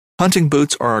Hunting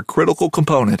boots are a critical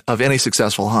component of any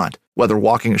successful hunt. Whether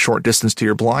walking a short distance to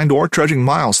your blind or trudging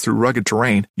miles through rugged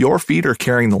terrain, your feet are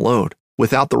carrying the load.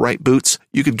 Without the right boots,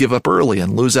 you could give up early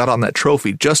and lose out on that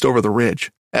trophy just over the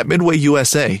ridge. At Midway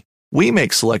USA, we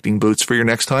make selecting boots for your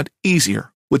next hunt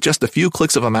easier. With just a few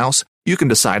clicks of a mouse, you can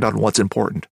decide on what's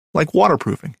important, like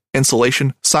waterproofing,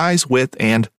 insulation, size, width,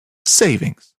 and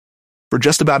savings. For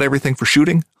just about everything for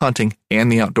shooting, hunting,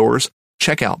 and the outdoors,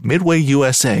 check out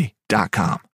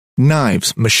MidwayUSA.com.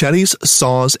 Knives, machetes,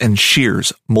 saws, and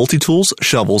shears, multi-tools,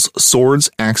 shovels, swords,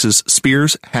 axes,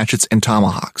 spears, hatchets, and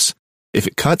tomahawks. If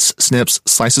it cuts, snips,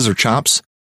 slices, or chops,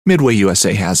 Midway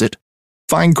USA has it.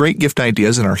 Find great gift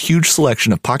ideas in our huge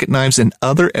selection of pocket knives and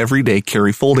other everyday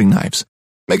carry folding knives.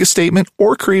 Make a statement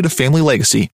or create a family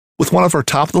legacy with one of our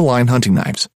top-of-the-line hunting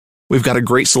knives. We've got a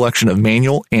great selection of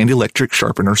manual and electric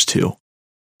sharpeners, too.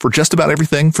 For just about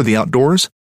everything for the outdoors,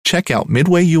 check out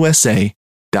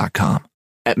MidwayUSA.com.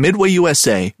 At Midway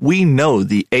USA, we know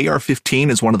the AR-15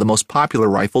 is one of the most popular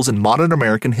rifles in modern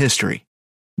American history.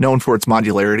 Known for its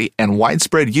modularity and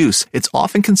widespread use, it's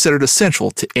often considered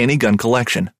essential to any gun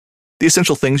collection. The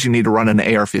essential things you need to run an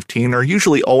AR-15 are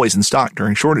usually always in stock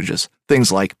during shortages,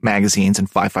 things like magazines and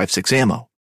 5.56 ammo.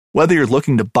 Whether you're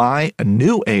looking to buy a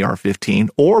new AR-15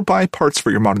 or buy parts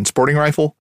for your modern sporting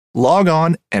rifle, log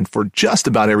on and for just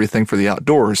about everything for the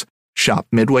outdoors, shop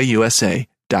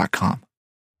MidwayUSA.com.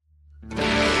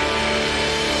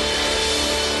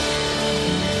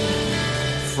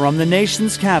 From the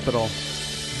nation's capital,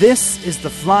 this is the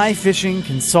Fly Fishing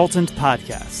Consultant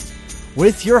Podcast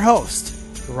with your host,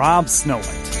 Rob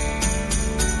Snowhite.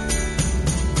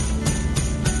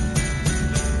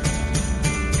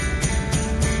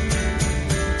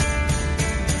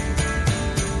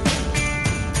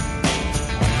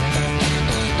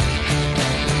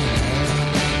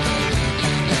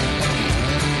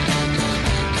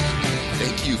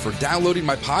 Thank you for downloading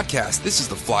my podcast. This is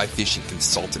the Fly Fishing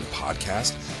Consultant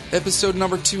Podcast, episode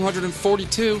number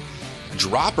 242,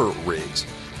 Dropper Rigs.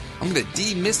 I'm going to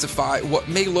demystify what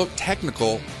may look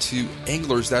technical to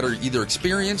anglers that are either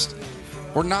experienced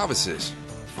or novices.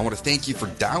 I want to thank you for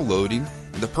downloading.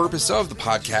 And the purpose of the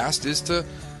podcast is to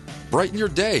brighten your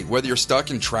day, whether you're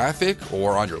stuck in traffic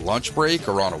or on your lunch break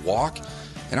or on a walk.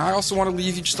 And I also want to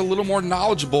leave you just a little more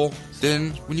knowledgeable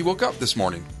than when you woke up this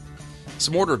morning.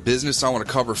 Some order of business I want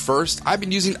to cover first. I've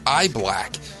been using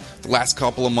iBlack the last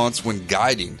couple of months when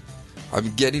guiding. I've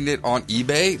been getting it on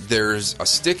eBay. There's a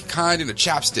stick kind and a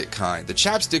chapstick kind. The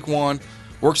chapstick one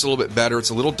works a little bit better. It's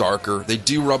a little darker. They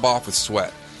do rub off with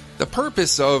sweat. The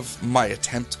purpose of my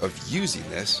attempt of using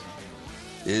this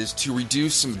is to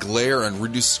reduce some glare and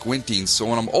reduce squinting so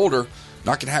when I'm older, I'm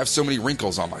not going to have so many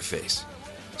wrinkles on my face.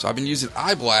 So I've been using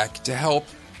iBlack to help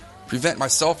prevent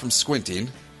myself from squinting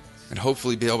and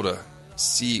hopefully be able to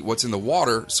see what's in the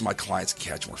water so my clients can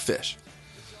catch more fish.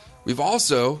 We've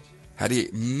also had a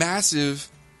massive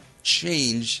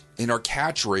change in our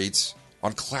catch rates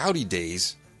on cloudy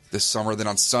days this summer than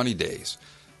on sunny days.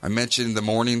 I mentioned in the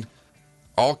morning,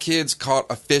 all kids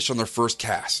caught a fish on their first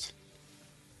cast.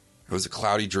 It was a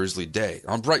cloudy, drizzly day.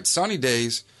 On bright, sunny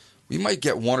days, we might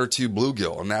get one or two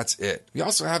bluegill, and that's it. We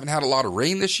also haven't had a lot of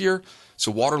rain this year,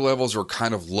 so water levels are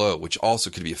kind of low, which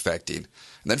also could be affecting.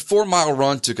 And then 4 Mile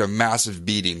Run took a massive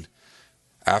beating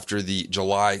after the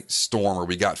July storm where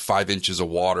we got 5 inches of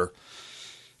water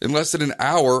in less than an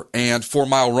hour, and 4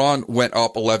 Mile Run went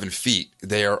up 11 feet.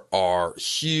 There are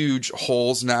huge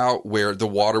holes now where the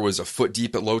water was a foot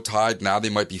deep at low tide. Now they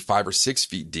might be 5 or 6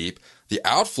 feet deep. The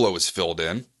outflow is filled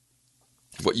in.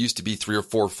 What used to be 3 or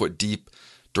 4 foot deep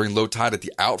during low tide at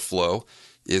the outflow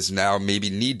is now maybe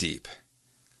knee deep.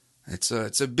 It's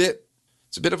a bit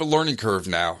of a learning curve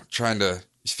now, trying to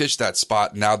fish that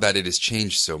spot now that it has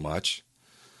changed so much.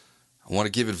 I want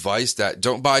to give advice that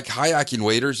don't buy kayaking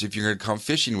waders if you're going to come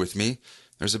fishing with me.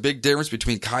 There's a big difference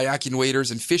between kayaking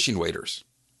waders and fishing waders.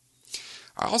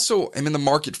 I also am in the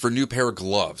market for a new pair of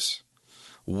gloves.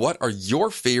 What are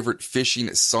your favorite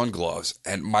fishing sun gloves?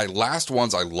 And my last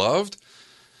ones I loved,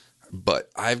 but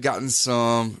I've gotten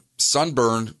some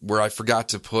sunburn where I forgot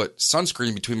to put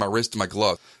sunscreen between my wrist and my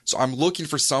glove. So I'm looking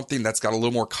for something that's got a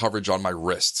little more coverage on my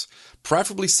wrists.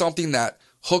 Preferably something that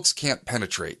hooks can't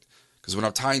penetrate. Because when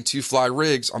I'm tying 2 fly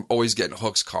rigs, I'm always getting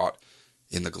hooks caught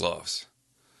in the gloves.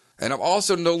 And I'm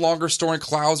also no longer storing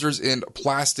clousers in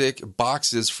plastic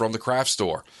boxes from the craft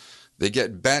store. They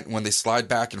get bent when they slide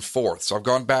back and forth. So I've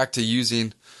gone back to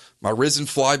using my Risen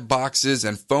Fly boxes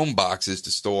and foam boxes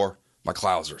to store my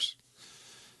clousers.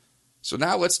 So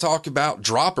now let's talk about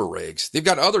dropper rigs. They've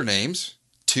got other names,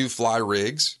 2 fly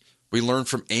rigs. We learned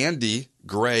from Andy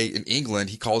Gray in England.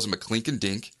 He calls them a clink and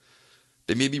dink.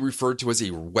 They may be referred to as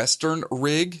a Western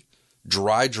rig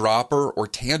dry dropper, or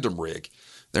tandem rig.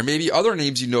 There may be other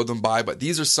names you know them by, but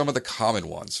these are some of the common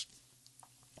ones.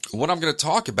 What I'm going to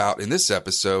talk about in this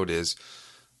episode is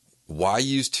why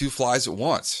use two flies at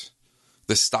once,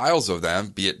 the styles of them,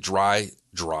 be it dry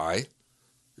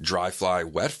fly,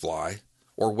 wet fly,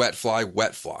 or wet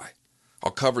fly.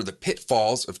 I'll cover the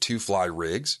pitfalls of two fly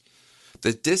rigs,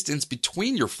 the distance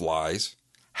between your flies,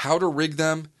 how to rig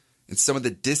them, and some of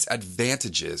the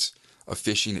disadvantages of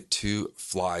fishing two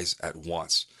flies at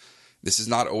once. This is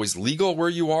not always legal where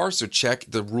you are, so check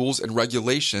the rules and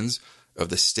regulations of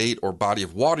the state or body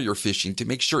of water you're fishing to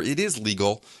make sure it is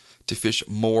legal to fish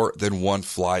more than one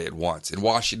fly at once. In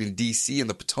Washington, D.C. in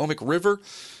the Potomac River,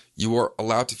 you are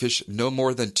allowed to fish no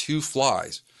more than two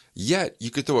flies. Yet,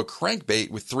 you could throw a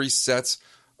crankbait with 3 sets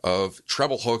of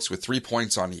treble hooks with 3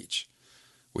 points on each,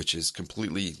 which is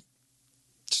completely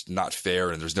not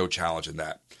fair, and there's no challenge in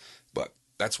that. But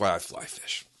that's why I fly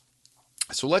fish.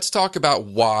 So let's talk about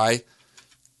why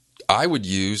I would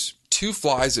use two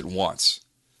flies at once.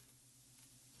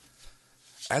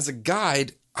 As a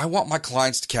guide, I want my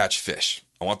clients to catch fish.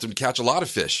 I want them to catch a lot of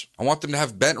fish. I want them to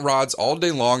have bent rods all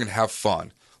day long and have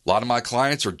fun. A lot of my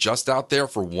clients are just out there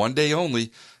for one day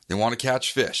only. They want to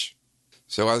catch fish.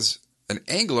 So as an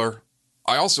angler,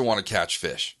 I also want to catch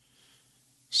fish.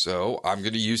 So I'm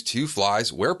going to use two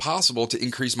flies where possible to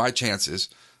increase my chances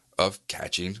of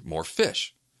catching more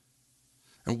fish.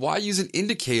 And why use an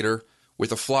indicator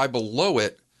with a fly below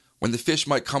it when the fish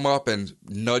might come up and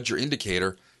nudge your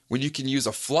indicator, when you can use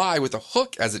a fly with a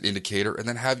hook as an indicator and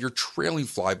then have your trailing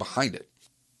fly behind it?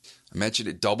 I mentioned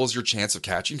it doubles your chance of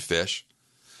catching fish.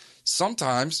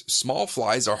 Sometimes small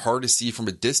flies are hard to see from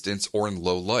a distance or in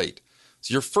low light.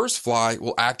 So your first fly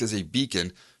will act as a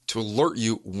beacon to alert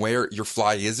you where your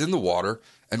fly is in the water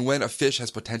and when a fish has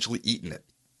potentially eaten it.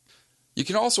 You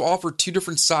can also offer 2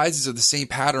 different sizes of the same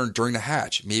pattern during the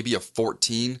hatch, maybe a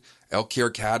 14 elk-hair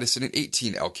caddis and an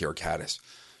 18 elk-hair caddis.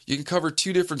 You can cover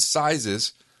 2 different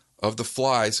sizes of the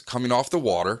flies coming off the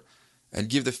water and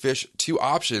give the fish 2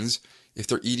 options if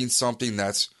they're eating something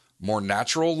that's more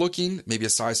natural looking, maybe a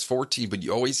size 14, but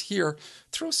you always hear,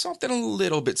 throw something a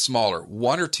little bit smaller.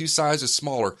 1 or 2 sizes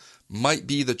smaller might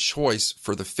be the choice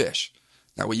for the fish.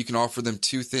 That way you can offer them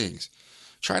 2 things.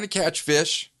 Trying to catch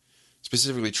fish,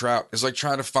 specifically trout, is like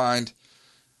trying to find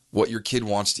what your kid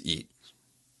wants to eat.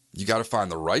 You got to find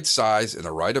the right size and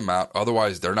the right amount,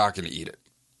 otherwise they're not going to eat it.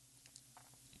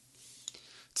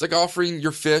 It's like offering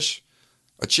your fish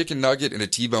a chicken nugget and a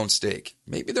T-bone steak.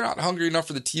 Maybe they're not hungry enough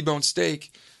for the T-bone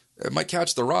steak. It might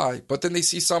catch their eye, but then they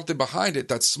see something behind it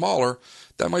that's smaller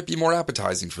that might be more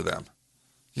appetizing for them.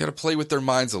 You got to play with their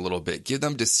minds a little bit. Give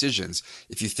them decisions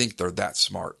if you think they're that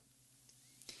smart.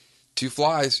 2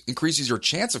 flies increases your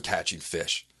chance of catching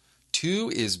fish.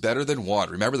 2 is better than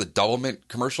 1. Remember the Doublemint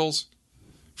commercials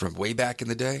from way back in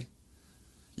the day?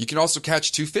 You can also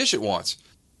catch 2 fish at once.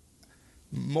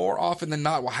 More often than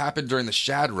not will happen during the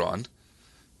shad run.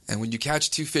 And when you catch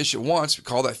 2 fish at once, we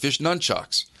call that fish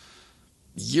nunchucks.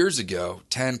 Years ago,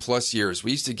 10 plus years,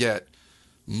 we used to get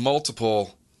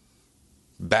multiple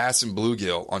bass and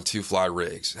bluegill on 2 fly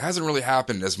rigs. It hasn't really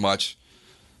happened as much.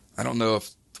 I don't know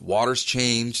if the water's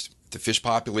changed, the fish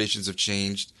populations have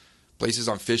changed. Places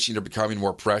on fishing are becoming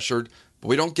more pressured, but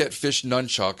we don't get fish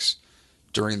nunchucks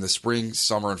during the spring,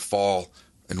 summer, and fall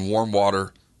in warm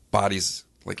water bodies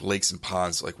like lakes and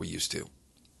ponds like we used to.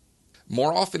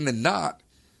 More often than not,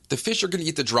 the fish are going to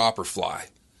eat the dropper fly,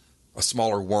 a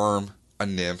smaller worm, a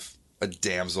nymph, a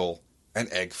damsel, an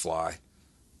egg fly.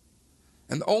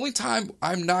 And the only time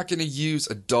I'm not going to use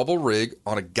a double rig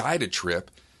on a guided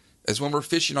trip is when we're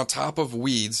fishing on top of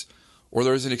weeds or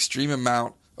there's an extreme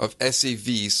amount of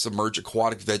SAV, submerged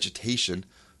aquatic vegetation,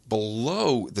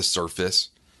 below the surface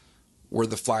where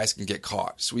the flies can get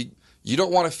caught. So you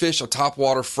don't want to fish a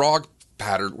topwater frog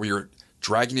pattern where you're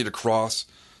dragging it across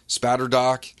spatter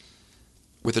dock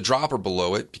with a dropper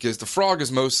below it, because the frog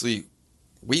is mostly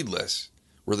weedless,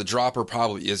 where the dropper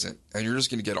probably isn't, and you're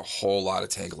just going to get a whole lot of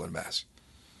tangle and mess.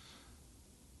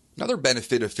 Another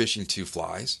benefit of fishing 2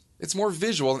 flies, it's more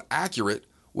visual and accurate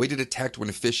way to detect when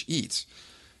a fish eats.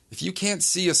 If you can't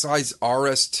see a size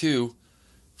RS2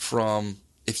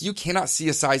 if you cannot see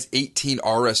a size 18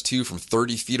 RS2 from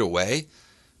 30 feet away,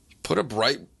 put a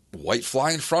bright white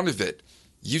fly in front of it.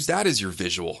 Use that as your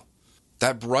visual.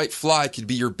 That bright fly could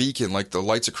be your beacon, like the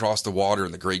lights across the water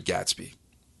in The Great Gatsby.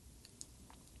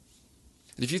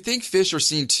 And if you think fish are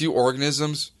seeing 2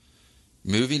 organisms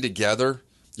moving together,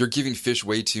 you're giving fish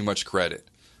way too much credit.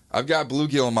 I've got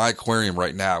bluegill in my aquarium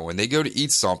right now. When they go to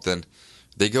eat something,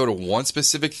 they go to one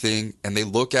specific thing and they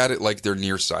look at it like they're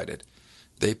nearsighted.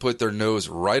 They put their nose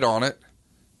right on it.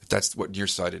 If That's what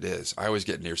nearsighted is. I always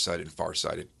get nearsighted and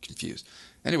farsighted confused.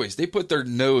 Anyways, they put their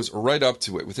nose right up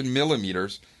to it within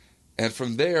millimeters, and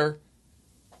from there,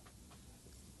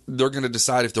 they're going to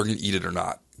decide if they're going to eat it or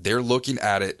not. They're looking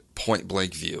at it point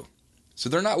blank view. So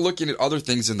they're not looking at other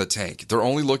things in the tank. They're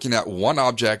only looking at one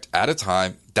object at a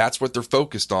time. That's what they're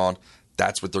focused on.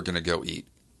 That's what they're going to go eat.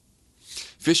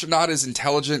 Fish are not as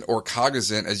intelligent or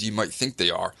cognizant as you might think they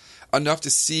are, enough to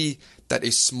see that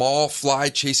a small fly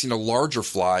chasing a larger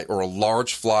fly or a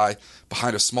large fly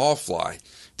behind a small fly,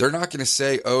 they're not going to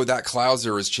say, oh, that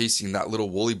clouser is chasing that little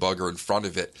woolly bugger in front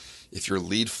of it. If your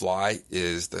lead fly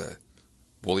is the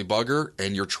woolly bugger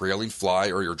and your trailing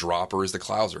fly or your dropper is the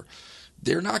clouser,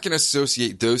 they're not going to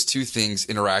associate those two things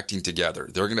interacting together.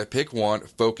 They're going to pick one,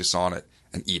 focus on it,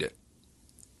 and eat it.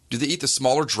 Do they eat the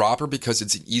smaller dropper because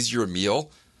it's an easier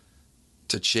meal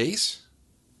to chase,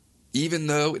 even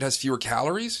though it has fewer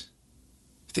calories?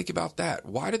 Think about that.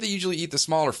 Why do they usually eat the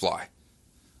smaller fly?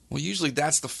 Well, usually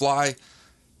that's the fly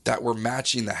that we're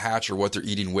matching the hatch or what they're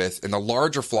eating with, and the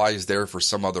larger fly is there for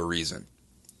some other reason.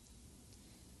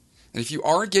 And if you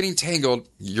aren't getting tangled,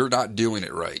 you're not doing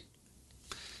it right.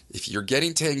 If you're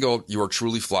getting tangled, you are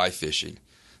truly fly fishing.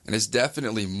 And it's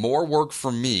definitely more work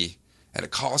for me, and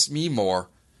it costs me more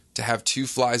to have two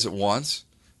flies at once,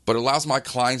 but it allows my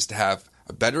clients to have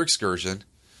a better excursion,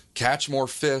 catch more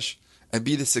fish, and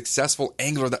be the successful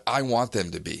angler that I want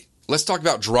them to be. Let's talk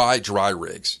about dry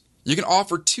rigs. You can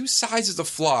offer two sizes of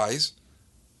flies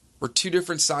or two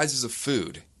different sizes of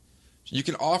food. You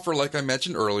can offer, like I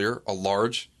mentioned earlier, a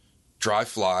large dry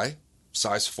fly,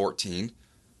 size 14,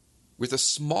 with a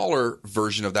smaller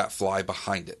version of that fly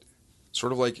behind it,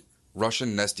 sort of like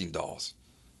Russian nesting dolls.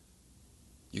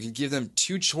 You can give them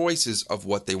two choices of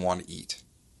what they want to eat.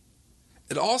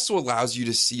 It also allows you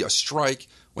to see a strike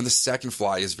when the second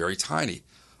fly is very tiny.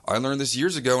 I learned this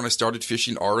years ago when I started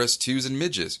fishing RS2s and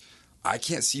midges. I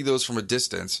can't see those from a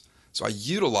distance, so I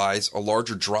utilize a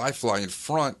larger dry fly in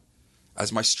front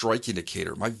as my strike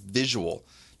indicator, my visual,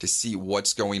 to see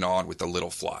what's going on with the little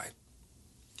fly.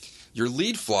 Your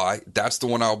lead fly, that's the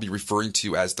one I'll be referring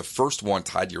to as the first one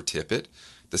tied to your tippet.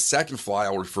 The second fly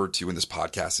I'll refer to in this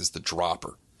podcast is the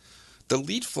dropper. The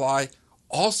lead fly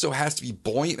also has to be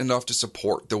buoyant enough to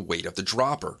support the weight of the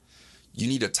dropper. You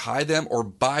need to tie them or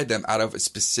buy them out of a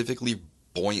specifically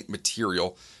buoyant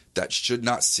material that should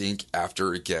not sink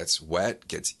after it gets wet,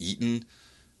 gets eaten,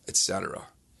 etc.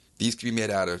 These can be made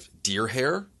out of deer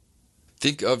hair.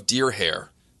 Think of deer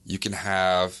hair. You can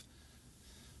have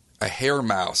a hair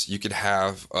mouse. You could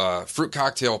have a fruit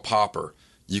cocktail popper.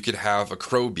 You could have a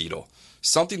crow beetle.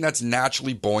 Something that's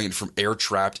naturally buoyant from air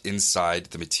trapped inside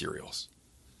the materials.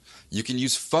 You can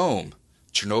use foam,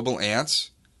 Chernobyl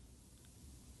ants,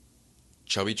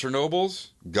 chubby Chernobyls,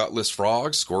 gutless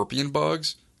frogs, scorpion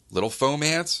bugs, little foam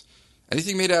ants.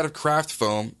 Anything made out of craft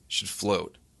foam should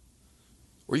float.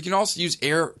 Or you can also use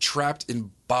air trapped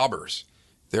in bobbers.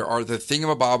 There are the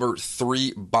thingamabobber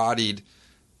 3-bodied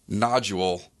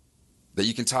nodule that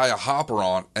you can tie a hopper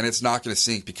on, and it's not going to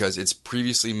sink because it's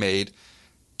previously made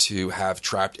to have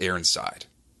trapped air inside.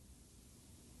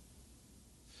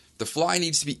 The fly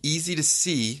needs to be easy to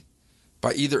see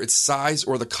by either its size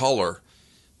or the color,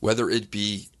 whether it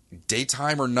be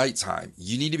daytime or nighttime.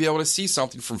 You need to be able to see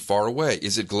something from far away.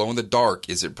 Is it glow in the dark?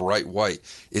 Is it bright white?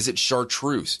 Is it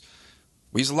chartreuse?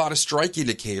 We use a lot of strike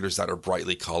indicators that are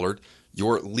brightly colored.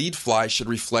 Your lead fly should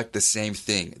reflect the same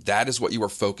thing. That is what you are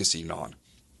focusing on.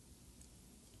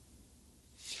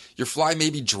 Your fly may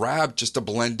be drab just to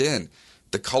blend in.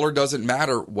 The color doesn't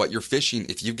matter what you're fishing.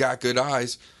 If you've got good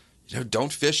eyes,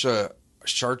 don't fish a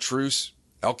chartreuse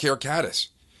elk hair caddis.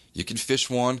 You can fish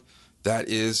one that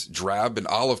is drab and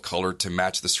olive colored to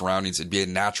match the surroundings and be a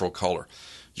natural color.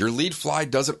 Your lead fly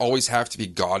doesn't always have to be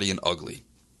gaudy and ugly.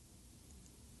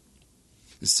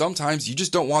 And sometimes you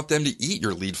just don't want them to eat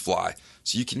your lead fly,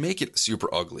 so you can make it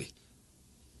super ugly.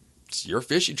 It's your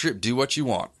fishing trip, do what you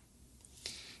want.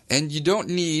 And you don't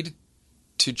need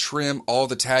to trim all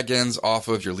the tag ends off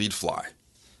of your lead fly.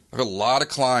 I've got a lot of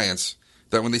clients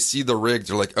that when they see the rig,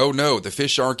 they're like, oh no, the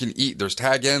fish aren't going to eat. There's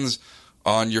tag ends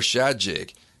on your shad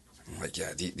jig. I'm like,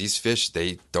 yeah, these fish,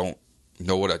 they don't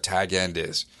know what a tag end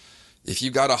is. If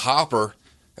you got a hopper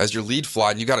as your lead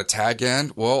fly and you got a tag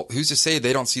end, well, who's to say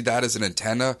they don't see that as an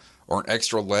antenna or an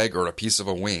extra leg or a piece of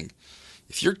a wing?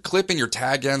 If you're clipping your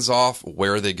tag ends off,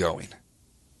 where are they going?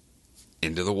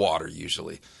 Into the water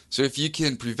usually. So if you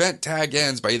can prevent tag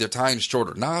ends by either tying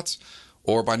shorter knots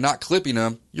or by not clipping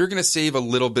them, you're going to save a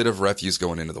little bit of refuse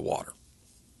going into the water.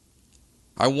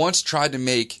 I once tried to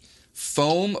make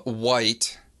foam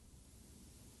white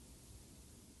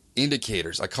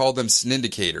indicators. I called them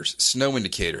snindicators, snow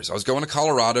indicators. I was going to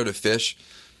Colorado to fish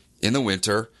in the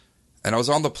winter, and I was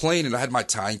on the plane and I had my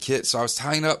tying kit, so I was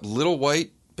tying up little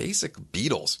white basic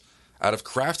beetles out of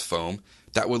craft foam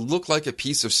that would look like a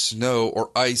piece of snow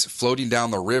or ice floating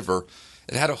down the river.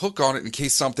 It had a hook on it in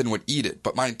case something would eat it,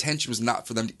 but my intention was not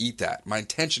for them to eat that. My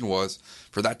intention was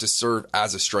for that to serve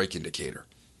as a strike indicator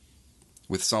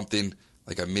with something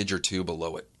like a midge or two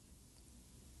below it.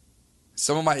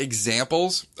 Some of my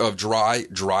examples of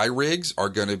dry rigs are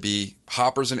going to be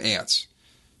hoppers and ants.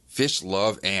 Fish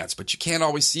love ants, but you can't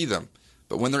always see them.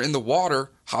 But when they're in the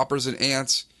water, hoppers and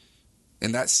ants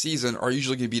in that season are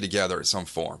usually going to be together in some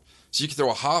form. So you can throw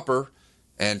a hopper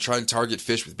and try and target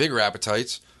fish with bigger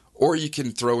appetites, or you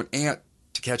can throw an ant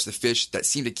to catch the fish that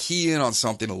seem to key in on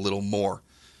something a little more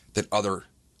than other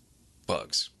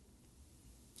bugs.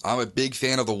 I'm a big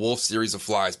fan of the Wolf series of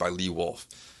flies by Lee Wolf.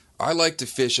 I like to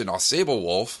fish an Ausable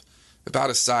Wolf, about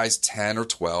a size 10 or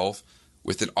 12,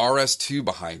 with an RS2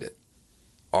 behind it.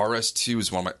 RS2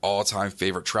 is one of my all-time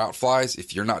favorite trout flies.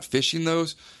 If you're not fishing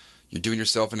those, you're doing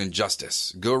yourself an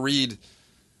injustice. Go read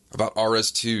about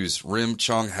RS2s. Rim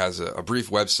Chung has a brief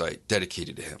website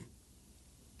dedicated to him.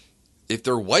 If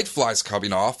they're white flies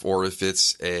coming off, or if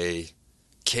it's a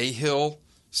Cahill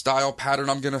style pattern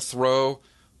I'm going to throw,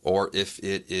 or if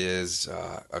it is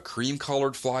a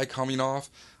cream-colored fly coming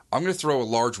off, I'm going to throw a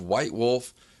large white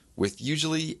wolf with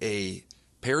usually a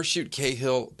parachute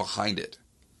Cahill behind it.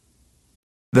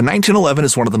 The 1911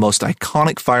 is one of the most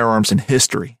iconic firearms in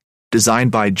history.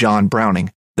 Designed by John Browning,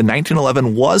 the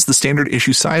 1911 was the standard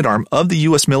issue sidearm of the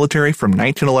U.S. military from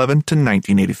 1911 to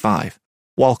 1985.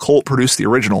 While Colt produced the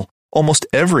original, almost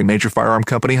every major firearm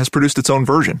company has produced its own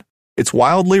version. It's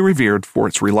wildly revered for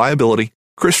its reliability,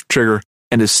 crisp trigger,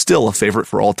 and is still a favorite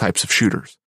for all types of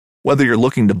shooters. Whether you're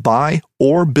looking to buy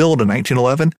or build a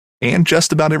 1911 and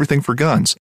just about everything for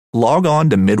guns, log on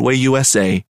to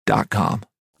MidwayUSA.com.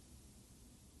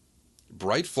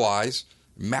 Bright flies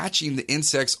matching the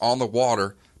insects on the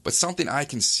water, but something I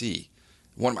can see.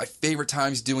 One of my favorite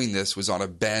times doing this was on a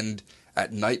bend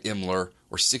at Night Imler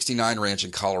or 69 Ranch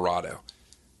in Colorado.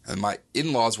 And my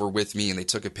in-laws were with me and they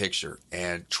took a picture.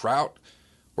 And trout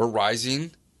were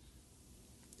rising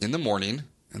in the morning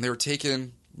and they were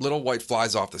taking little white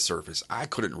flies off the surface. I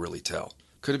couldn't really tell.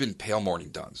 Could have been pale morning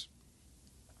duns.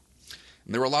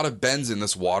 And there were a lot of bends in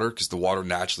this water because the water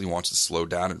naturally wants to slow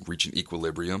down and reach an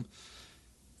equilibrium.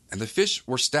 And the fish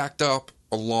were stacked up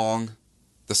along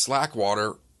the slack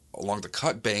water, along the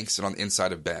cut banks and on the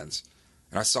inside of bends.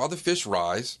 And I saw the fish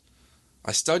rise.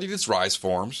 I studied its rise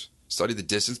forms, studied the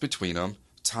distance between them,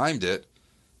 timed it,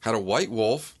 had a white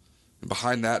wolf, and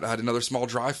behind that I had another small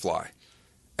dry fly.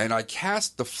 And I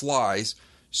cast the flies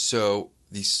so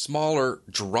the smaller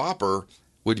dropper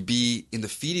would be in the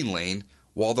feeding lane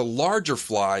while the larger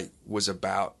fly was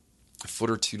about a foot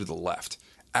or two to the left,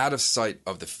 out of sight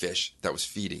of the fish that was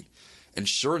feeding. And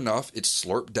sure enough, it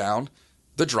slurped down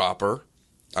the dropper.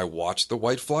 I watched the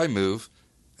white fly move,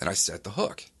 and I set the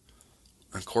hook.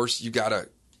 Of course, you got to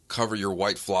cover your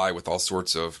white fly with all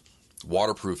sorts of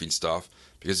waterproofing stuff,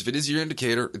 because if it is your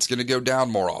indicator, it's going to go down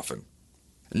more often.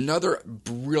 Another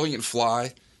brilliant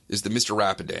fly is the Mr.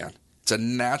 Rapidan. It's a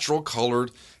natural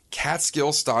colored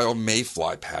Catskill-style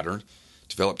mayfly pattern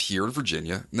developed here in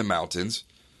Virginia in the mountains.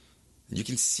 And you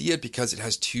can see it because it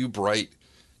has two bright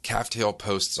calf-tail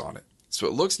posts on it. So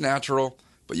it looks natural,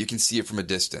 but you can see it from a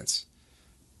distance.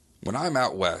 When I'm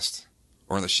out west,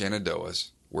 or in the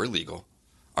Shenandoahs, we're legal,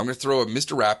 I'm going to throw a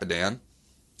Mr. Rapidan,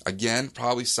 again,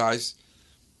 probably size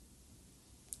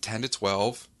 10 to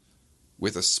 12,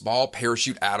 with a small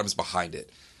Parachute Adams behind it.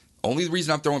 Only the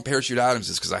reason I'm throwing Parachute Adams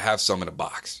is because I have some in a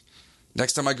box.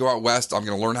 Next time I go out west, I'm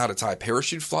going to learn how to tie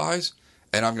parachute flies,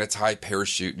 and I'm going to tie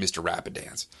parachute Mr.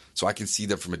 Rapidans so I can see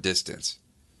them from a distance.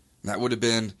 And that would have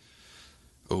been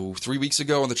 3 weeks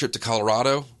ago on the trip to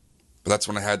Colorado, but that's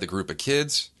when I had the group of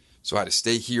kids, so I had to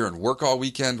stay here and work all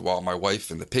weekend while my wife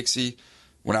and the Pixie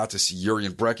went out to see Yuri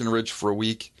and Breckenridge for a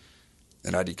week,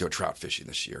 and I did go trout fishing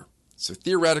this year. So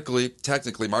theoretically,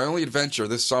 technically, my only adventure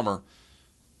this summer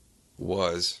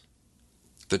was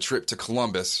the trip to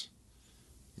Columbus,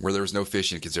 where there was no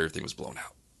fishing because everything was blown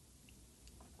out.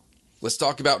 Let's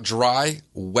talk about dry,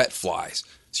 wet flies.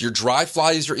 So your dry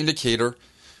fly is your indicator,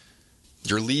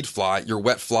 your lead fly, your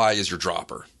wet fly is your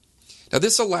dropper. Now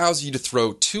this allows you to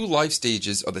throw two life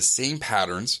stages of the same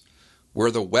patterns,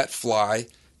 where the wet fly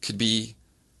could be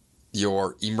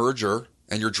your emerger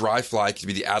and your dry fly could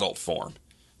be the adult form.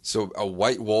 So a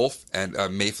white wolf and a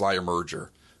mayfly emerger.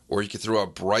 Or you could throw a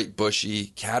bright bushy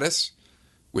caddis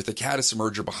with a caddis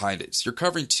emerger behind it. So you're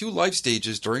covering two life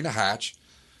stages during a hatch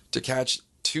to catch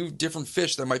two different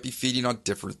fish that might be feeding on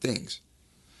different things.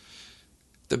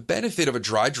 The benefit of a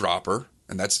dry dropper,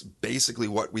 and that's basically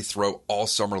what we throw all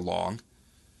summer long,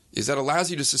 is that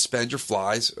allows you to suspend your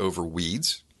flies over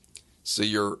weeds so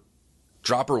your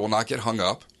dropper will not get hung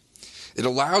up. It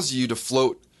allows you to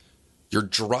float your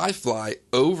dry fly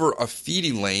over a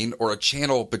feeding lane or a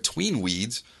channel between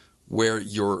weeds where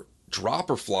your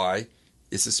dropper fly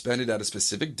is suspended at a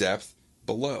specific depth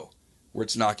below, where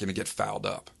it's not going to get fouled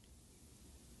up.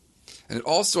 And it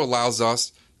also allows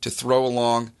us to throw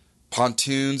along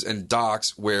pontoons and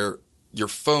docks where your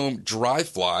foam dry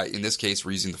fly, in this case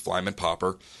we're using the Flyman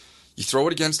popper, you throw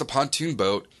it against a pontoon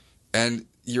boat and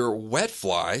your wet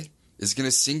fly is going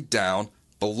to sink down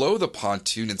below the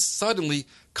pontoon and suddenly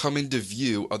come into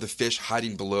view of the fish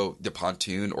hiding below the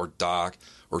pontoon or dock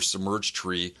or submerged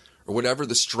tree or whatever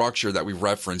the structure that we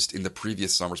referenced in the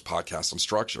previous summer's podcast on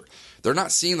structure. They're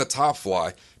not seeing the top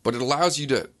fly, but it allows you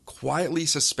to quietly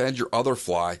suspend your other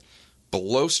fly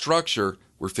below structure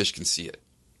where fish can see it.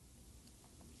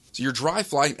 So your dry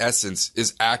fly, in essence,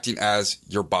 is acting as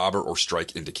your bobber or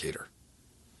strike indicator.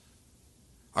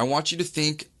 I want you to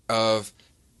think of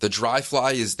the dry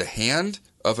fly as the hand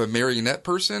of a marionette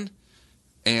person,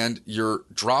 and your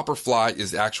dropper fly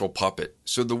is the actual puppet.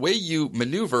 So the way you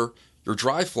maneuver your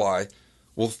dry fly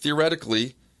will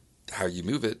theoretically, how you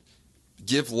move it,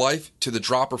 give life to the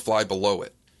dropper fly below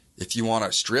it. If you want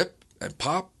to strip and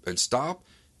pop and stop,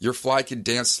 your fly can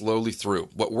dance slowly through.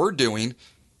 What we're doing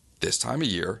this time of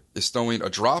year is throwing a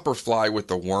dropper fly with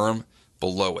the worm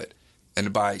below it.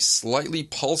 And by slightly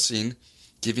pulsing,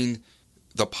 giving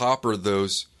the popper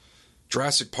those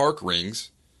Jurassic Park rings,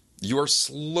 you are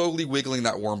slowly wiggling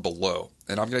that worm below.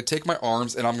 And I'm going to take my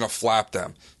arms and I'm going to flap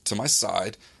them to my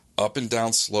side, up and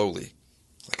down slowly,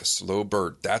 like a slow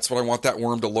bird. That's what I want that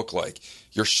worm to look like.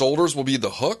 Your shoulders will be the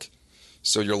hook.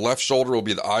 So your left shoulder will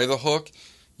be the eye of the hook.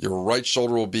 Your right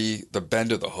shoulder will be the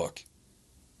bend of the hook.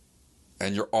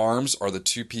 And your arms are the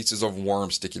two pieces of worm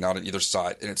sticking out on either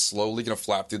side. And it's slowly going to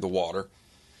flap through the water.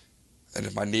 And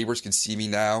if my neighbors can see me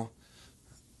now,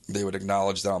 they would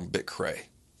acknowledge that I'm a bit cray.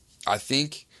 I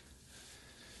think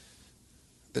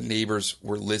the neighbors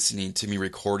were listening to me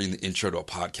recording the intro to a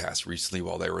podcast recently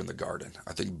while they were in the garden.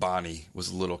 I think Bonnie was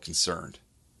a little concerned.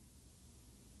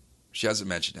 She hasn't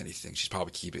mentioned anything. She's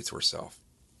probably keeping it to herself.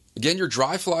 Again, your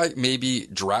dry fly may be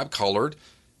drab colored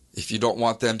if you don't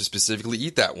want them to specifically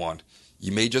eat that one.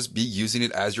 You may just be using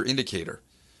it as your indicator.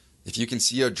 If you can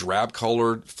see a drab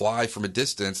colored fly from a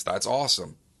distance, that's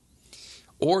awesome.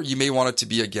 Or you may want it to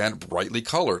be, again, brightly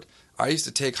colored. I used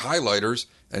to take highlighters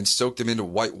and soak them into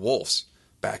white wolves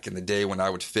back in the day when I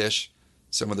would fish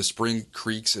some of the spring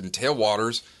creeks and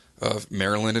tailwaters of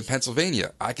Maryland and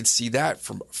Pennsylvania. I could see that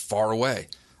from far away.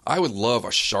 I would love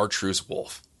a chartreuse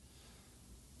wolf.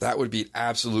 That would be an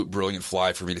absolute brilliant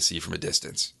fly for me to see from a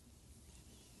distance.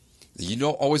 You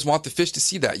don't always want the fish to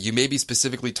see that. You may be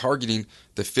specifically targeting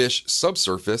the fish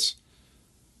subsurface,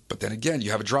 but then again,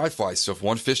 you have a dry fly. So if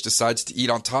one fish decides to eat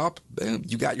on top, boom,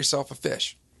 you got yourself a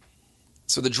fish.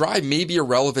 So the dry may be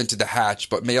irrelevant to the hatch,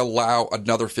 but may allow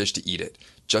another fish to eat it,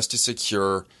 just to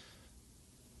secure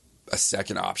a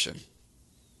second option.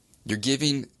 You're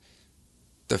giving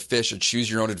the fish a choose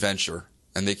your own adventure,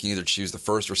 and they can either choose the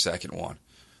first or second one.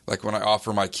 Like when I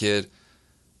offer my kid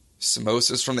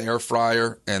samosas from the air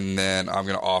fryer, and then I'm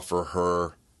going to offer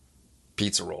her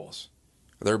pizza rolls.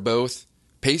 They're both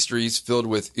pastries filled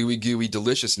with ooey gooey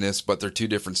deliciousness, but they're two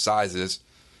different sizes,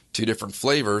 two different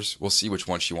flavors. We'll see which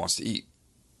one she wants to eat.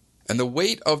 And the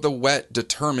weight of the wet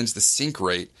determines the sink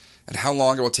rate and how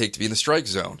long it will take to be in the strike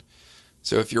zone.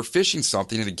 So if you're fishing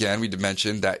something, and again, we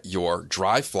mentioned that your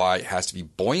dry fly has to be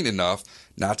buoyant enough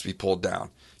not to be pulled down.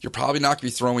 You're probably not going to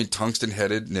be throwing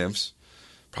tungsten-headed nymphs,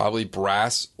 probably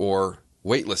brass or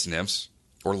weightless nymphs,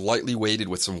 or lightly weighted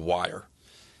with some wire.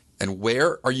 And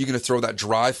where are you going to throw that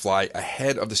dry fly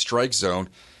ahead of the strike zone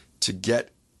to get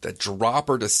the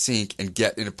dropper to sink and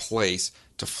get in a place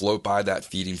to float by that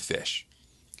feeding fish?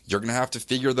 You're going to have to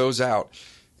figure those out.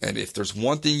 And if there's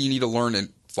one thing you need to learn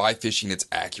in fly fishing, it's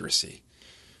accuracy.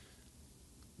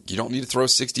 You don't need to throw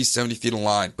 60, 70 feet of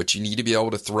line, but you need to be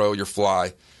able to throw your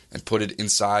fly and put it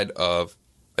inside of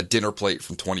a dinner plate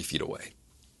from 20 feet away.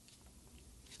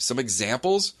 Some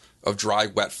examples of dry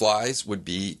wet flies would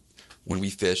be when we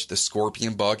fish the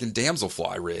scorpion bug and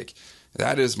damselfly rig.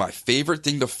 That is my favorite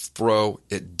thing to throw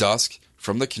at dusk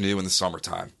from the canoe in the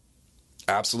summertime.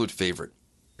 Absolute favorite.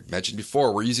 I mentioned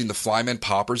before, we're using the Flyman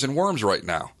poppers and worms right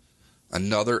now.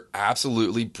 Another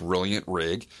absolutely brilliant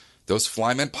rig. Those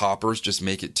Flyman poppers just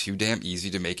make it too damn easy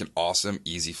to make an awesome,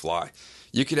 easy fly.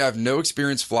 You could have no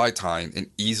experience fly tying and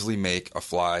easily make a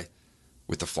fly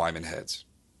with the Flyman heads.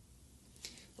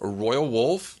 A royal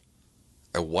wolf,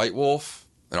 a white wolf,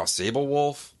 an Ausable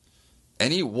wolf,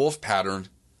 any wolf pattern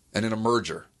and an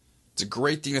emerger. It's a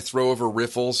great thing to throw over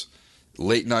riffles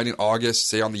late night in August,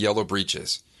 say on the yellow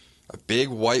breeches. A big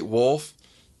white wolf,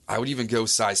 I would even go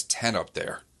size 10 up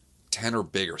there. 10 or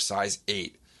bigger, size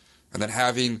 8. And then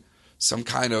having some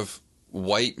kind of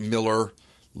white Miller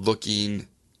looking,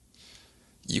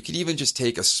 you could even just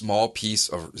take a small piece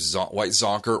of white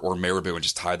zonker or marabou and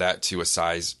just tie that to a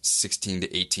size 16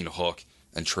 to 18 hook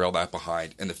and trail that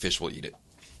behind, and the fish will eat it.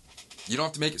 You don't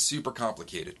have to make it super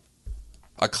complicated.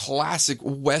 A classic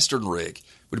Western rig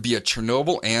would be a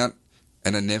Chernobyl ant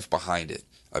and a nymph behind it,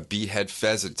 a beadhead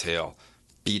pheasant tail,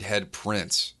 beadhead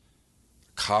prince,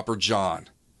 copper john.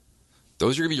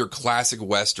 Those are going to be your classic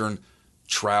Western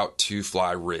trout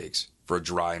two-fly rigs for a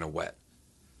dry and a wet.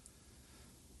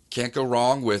 Can't go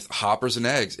wrong with hoppers and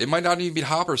eggs. It might not even be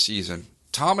hopper season.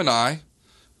 Tom and I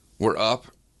were up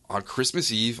on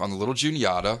Christmas Eve on the Little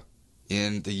Juniata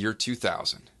in the year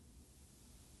 2000. It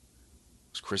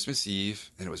was Christmas Eve,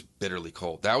 and it was bitterly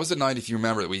cold. That was the night, if you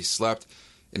remember, that we slept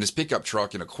in this pickup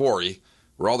truck in a quarry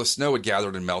where all the snow had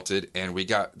gathered and melted, and we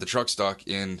got the truck stuck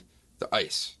in the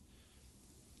ice.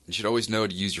 You should always know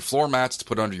to use your floor mats to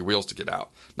put under your wheels to get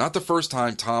out. Not the first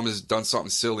time Tom has done something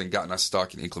silly and gotten us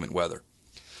stuck in inclement weather.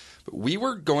 But we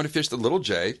were going to fish the Little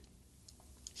J,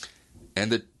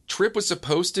 and the trip was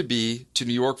supposed to be to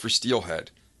New York for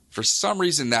steelhead. For some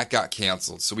reason, that got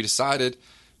canceled. So we decided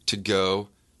to go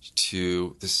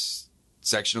to this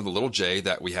section of the Little J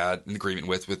that we had an agreement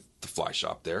with the fly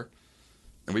shop there,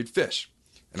 and we'd fish.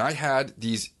 And I had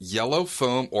these yellow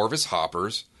foam Orvis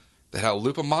hoppers that had a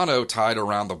loop of mono tied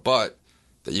around the butt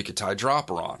that you could tie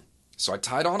dropper on. So I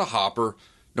tied on a hopper,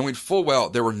 knowing full well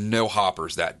there were no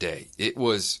hoppers that day. It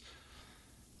was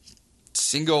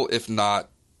single, if not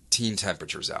teen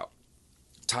temperatures out.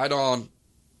 Tied on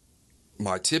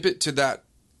my tippet to that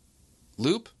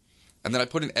loop, and then I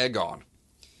put an egg on.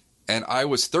 And I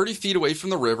was 30 feet away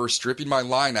from the river, stripping my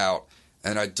line out,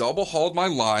 and I double hauled my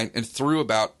line and threw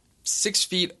about 6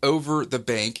 feet over the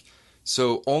bank,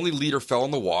 so only leader fell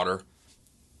in the water.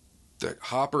 The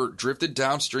hopper drifted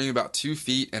downstream about 2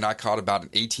 feet, and I caught about an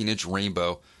 18-inch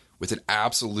rainbow with an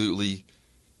absolutely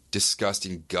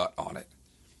disgusting gut on it.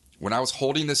 When I was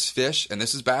holding this fish, and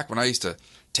this is back when I used to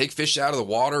take fish out of the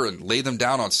water and lay them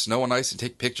down on snow and ice and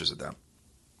take pictures of them.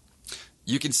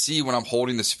 You can see when I'm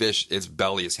holding this fish, its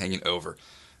belly is hanging over.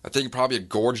 I think it probably had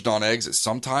gorged on eggs at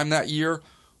some time that year,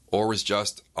 or was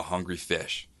just a hungry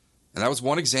fish. And that was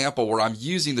one example where I'm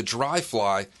using the dry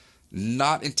fly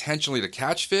not intentionally to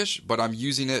catch fish, but I'm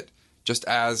using it just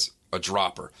as a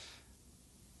dropper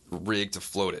rig to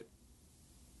float it,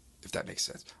 if that makes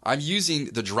sense. I'm using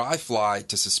the dry fly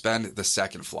to suspend the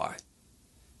second fly.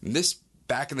 And this,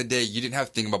 back in the day, you didn't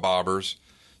have thingamabobbers.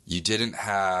 You didn't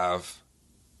have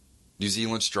New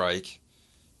Zealand strike.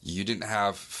 You didn't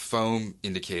have foam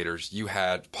indicators. You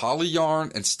had poly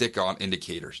yarn and stick-on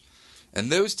indicators. And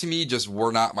those, to me, just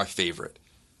were not my favorite.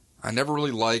 I never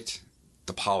really liked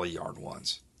the poly yarn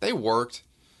ones. They worked,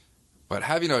 but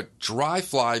having a dry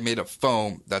fly made of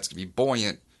foam that's going to be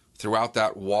buoyant throughout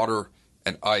that water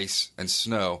and ice and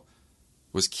snow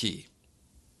was key.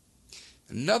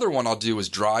 Another one I'll do is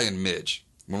dry and midge.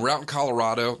 When we're out in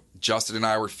Colorado, Justin and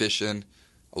I were fishing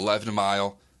 11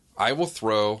 Mile. I will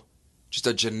throw just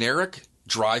a generic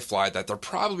dry fly that they're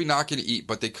probably not going to eat,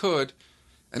 but they could,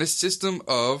 and a system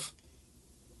of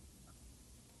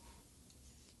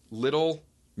little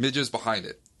midges behind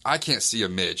it. I can't see a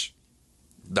midge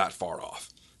that far off,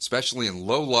 especially in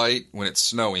low light when it's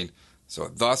snowing. So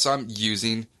thus I'm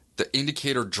using the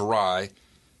indicator dry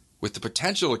with the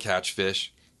potential to catch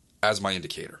fish as my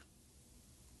indicator.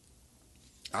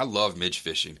 I love midge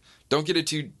fishing. Don't get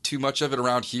into too much of it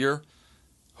around here.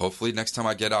 Hopefully next time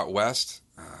I get out west,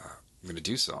 I'm going to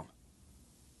do some.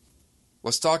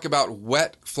 Let's talk about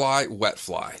wet fly.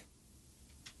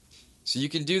 So you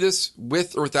can do this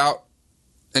with or without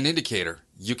an indicator.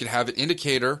 You can have an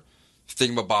indicator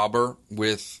thingamabobber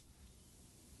with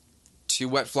 2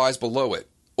 wet flies below it.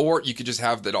 Or you could just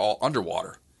have it all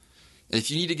underwater. And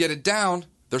if you need to get it down,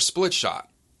 they're split shot.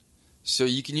 So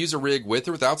you can use a rig with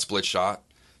or without split shot.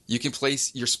 You can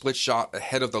place your split shot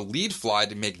ahead of the lead fly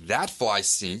to make that fly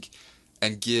sink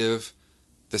and give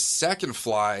the second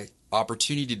fly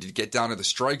opportunity to get down to the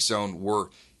strike zone where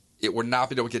it would not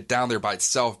be able to get down there by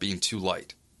itself being too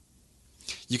light.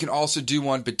 You can also do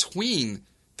one between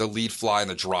the lead fly and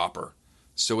the dropper.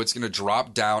 So it's going to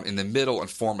drop down in the middle and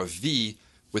form a V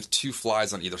with 2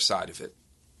 flies on either side of it.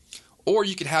 Or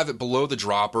you could have it below the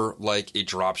dropper like a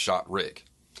drop shot rig,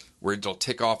 where it'll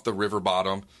tick off the river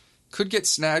bottom. Could get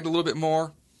snagged a little bit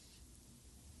more,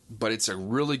 but it's a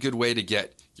really good way to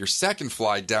get your second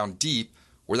fly down deep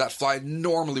where that fly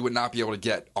normally would not be able to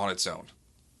get on its own.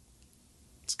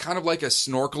 It's kind of like a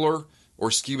snorkeler or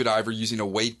scuba diver using a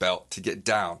weight belt to get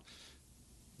down.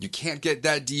 You can't get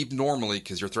that deep normally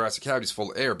because your thoracic cavity is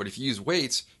full of air, but if you use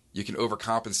weights, you can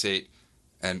overcompensate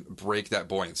and break that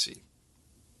buoyancy.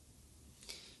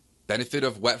 Benefit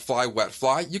of wet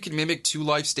fly, you can mimic two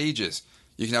life stages.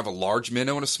 You can have a large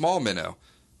minnow and a small minnow,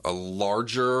 a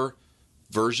larger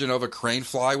version of a crane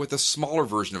fly with a smaller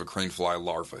version of a crane fly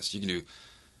larva. So you can do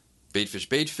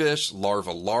baitfish,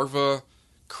 larva,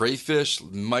 crayfish,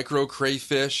 micro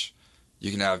crayfish.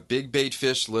 You can have big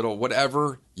baitfish, little,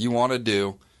 whatever you want to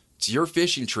do. It's your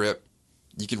fishing trip.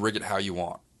 You can rig it how you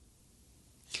want.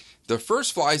 The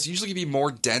first fly is usually going to be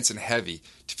more dense and heavy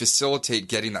to facilitate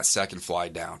getting that second fly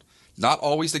down. Not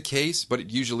always the case, but it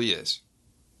usually is.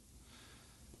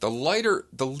 The lighter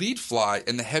the lead fly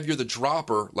and the heavier the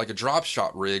dropper, like a drop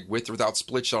shot rig with or without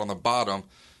split shot on the bottom,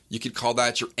 you could call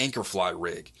that your anchor fly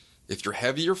rig. If your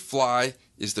heavier fly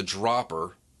is the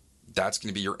dropper, that's going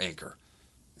to be your anchor.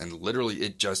 And literally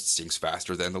it just sinks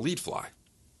faster than the lead fly.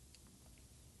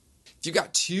 If you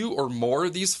got two or more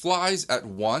of these flies at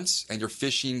once and you're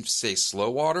fishing, say, slow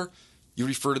water, you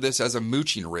refer to this as a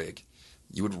mooching rig.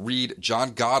 You would read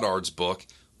John Goddard's book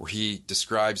where he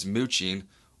describes mooching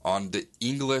on the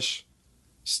English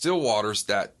still waters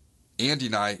that Andy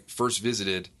and I first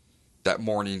visited that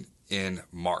morning in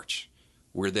March,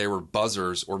 where there were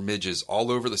buzzers or midges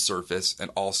all over the surface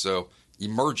and also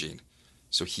emerging.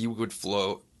 So he would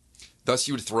float, thus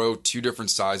he would throw two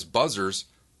different size buzzers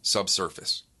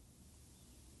subsurface.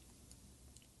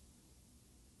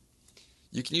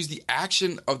 You can use the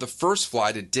action of the first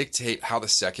fly to dictate how the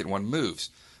second one moves.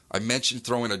 I mentioned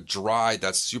throwing a dry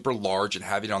that's super large and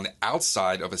having it on the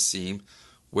outside of a seam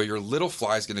where your little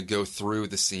fly is going to go through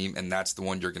the seam and that's the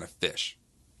one you're going to fish.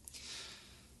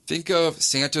 Think of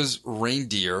Santa's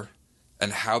reindeer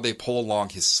and how they pull along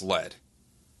his sled.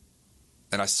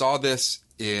 And I saw this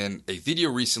in a video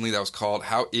recently that was called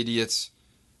How Idiots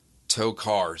Tow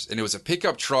Cars. And it was a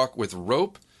pickup truck with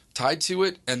rope tied to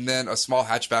it and then a small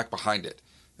hatchback behind it.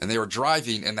 And they were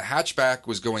driving and the hatchback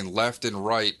was going left and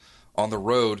right on the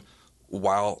road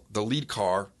while the lead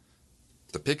car,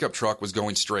 the pickup truck, was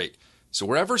going straight. So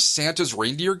wherever Santa's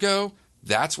reindeer go,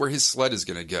 that's where his sled is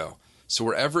going to go. So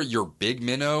wherever your big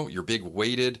minnow, your big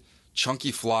weighted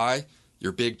chunky fly,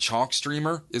 your big chonk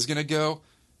streamer is going to go,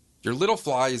 your little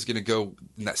fly is going to go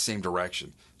in that same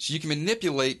direction. So you can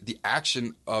manipulate the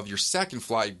action of your second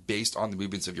fly based on the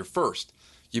movements of your first.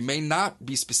 You may not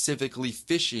be specifically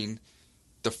fishing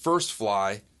the first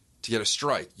fly to get a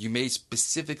strike. You may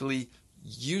specifically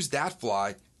use that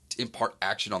fly to impart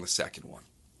action on the second one.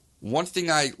 One thing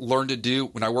I learned to do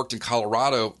when I worked in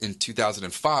Colorado in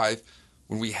 2005,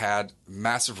 when we had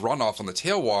massive runoff on the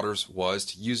tailwaters, was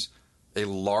to use a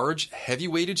large,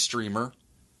 heavy-weighted streamer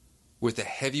with a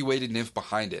heavy-weighted nymph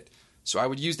behind it. So I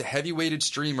would use the heavy-weighted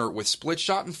streamer with split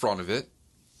shot in front of it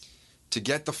to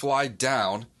get the fly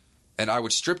down, and I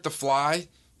would strip the fly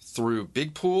through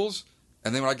big pools,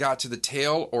 and then when I got to the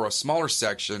tail or a smaller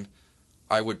section,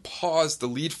 I would pause the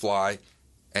lead fly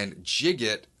and jig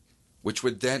it, which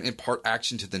would then impart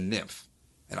action to the nymph.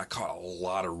 And I caught a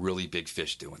lot of really big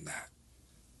fish doing that.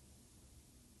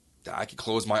 I could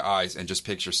close my eyes and just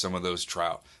picture some of those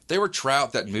trout. They were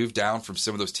trout that moved down from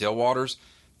some of those tailwaters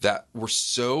that were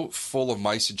so full of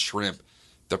mysid shrimp,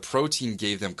 the protein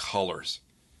gave them colors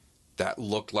that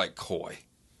looked like koi.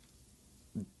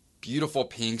 Beautiful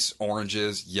pinks,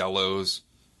 oranges, yellows,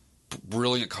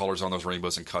 brilliant colors on those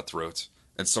rainbows and cutthroats,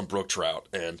 and some brook trout.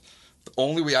 And the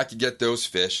only way I could get those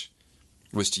fish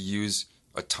was to use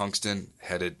a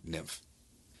tungsten-headed nymph.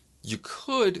 You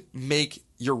could make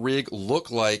your rig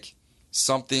look like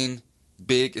something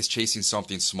big is chasing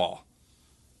something small.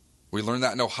 We learned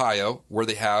that in Ohio, where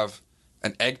they have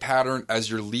an egg pattern as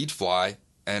your lead fly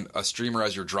and a streamer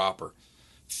as your dropper.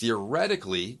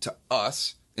 Theoretically, to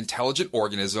us, intelligent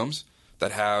organisms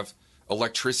that have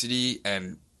electricity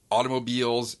and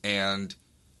automobiles and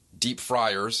deep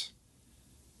fryers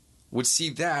would see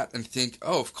that and think,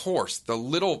 oh, of course, the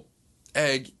little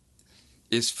egg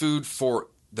is food for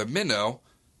the minnow,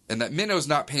 and that minnow's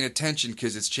not paying attention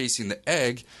because it's chasing the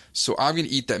egg, so I'm going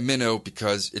to eat that minnow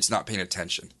because it's not paying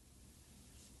attention.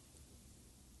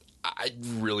 I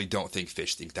really don't think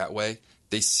fish think that way.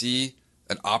 They see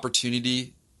an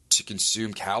opportunity to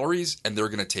consume calories, and they're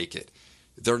going to take it.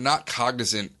 They're not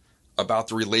cognizant about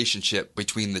the relationship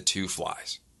between the two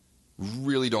flies.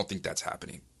 Really don't think that's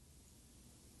happening.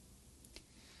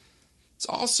 It's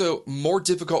also more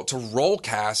difficult to roll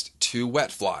cast two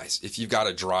wet flies. If you've got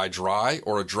a dry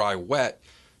or a dry wet,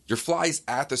 your fly is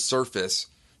at the surface,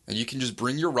 and you can just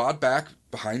bring your rod back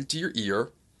behind to your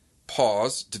ear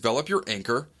pause, develop your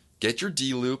anchor, get your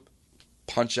D-loop,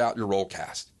 punch out your roll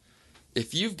cast.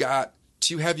 If you've got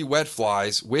two heavy wet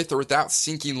flies with or without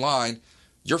sinking line,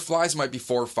 your flies might be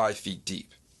 4 or 5 feet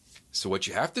deep. So what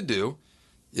you have to do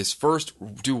is first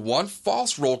do one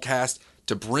false roll cast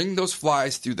to bring those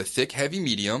flies through the thick, heavy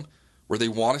medium where they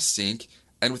want to sink,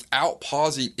 and without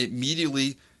pausing,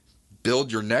 immediately build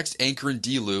your next anchor and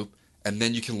D-loop, and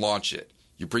then you can launch it.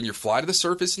 You bring your fly to the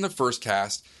surface in the first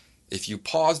cast. If you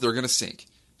pause, they're going to sink.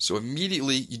 So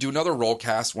immediately you do another roll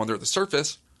cast when they're at the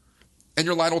surface, and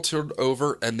your line will turn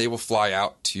over and they will fly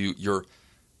out to your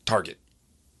target.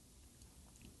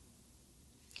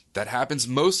 That happens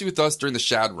mostly with us during the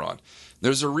shad run.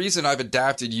 There's a reason I've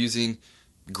adapted using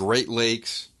Great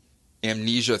Lakes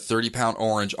Amnesia 30-pound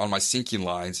orange on my sinking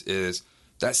lines. Is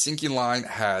that sinking line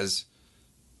has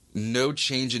no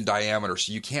change in diameter,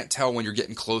 so you can't tell when you're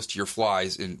getting close to your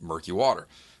flies in murky water.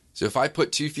 So if I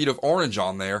put 2 feet of orange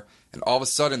on there and all of a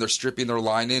sudden they're stripping their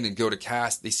line in and go to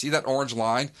cast, they see that orange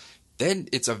line, then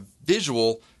it's a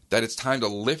visual that it's time to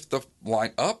lift the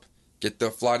line up, get the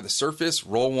fly to the surface,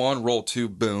 roll 1, roll 2,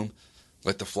 boom,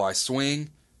 let the fly swing,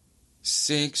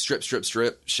 sink, strip, strip,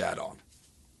 strip, shad on.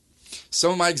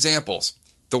 Some of my examples.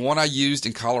 The one I used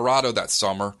in Colorado that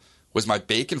summer was my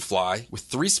bacon fly with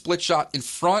 3 split shot in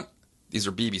front. These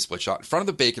are BB split shot in front of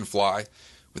the bacon fly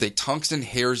with a tungsten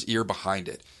hare's ear behind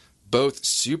it. Both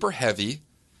super heavy,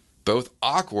 both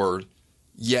awkward,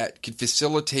 yet can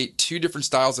facilitate 2 different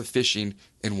styles of fishing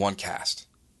in one cast.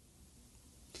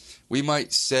 We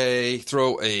might say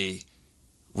throw a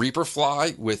reaper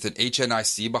fly with an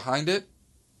HNIC behind it.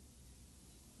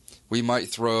 We might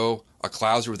throw a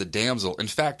clouser with a damsel. In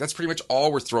fact, that's pretty much all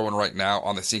we're throwing right now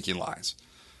on the sinking lines.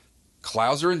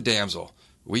 Clouser and damsel.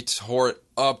 We tore it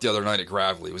up the other night at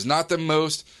Gravelly. It was not the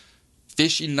most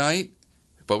fishy night,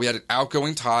 but we had an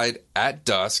outgoing tide at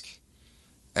dusk,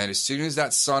 and as soon as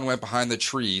that sun went behind the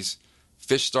trees,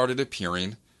 fish started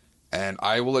appearing, and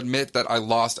I will admit that I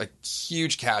lost a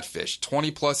huge catfish,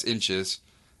 20 plus inches,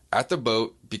 at the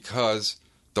boat because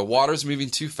the water's moving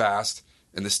too fast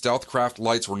and the Stealth Craft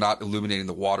lights were not illuminating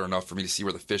the water enough for me to see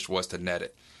where the fish was to net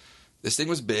it. This thing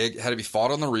was big, it had to be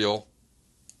fought on the reel,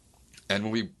 and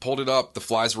when we pulled it up, the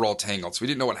flies were all tangled, so we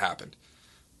didn't know what happened.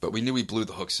 But we knew we blew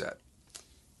the hook set.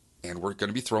 And we're going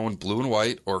to be throwing blue and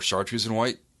white or chartreuse and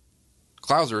white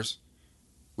clousers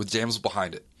with damsels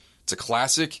behind it. It's a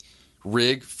classic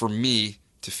rig for me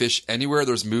to fish anywhere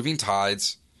there's moving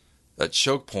tides at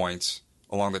choke points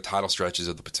along the tidal stretches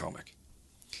of the Potomac.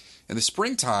 In the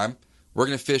springtime, we're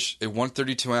going to fish a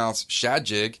 132-ounce shad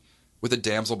jig with a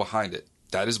damsel behind it.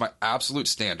 That is my absolute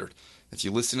standard. If you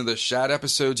listen to the shad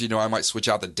episodes, you know I might switch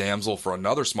out the damsel for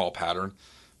another small pattern,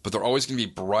 but they're always going to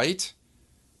be bright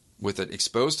with an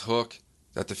exposed hook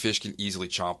that the fish can easily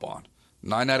chomp on.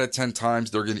 9 out of 10 times,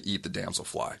 they're going to eat the damsel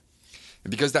fly. And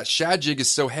because that shad jig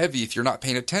is so heavy, if you're not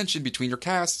paying attention between your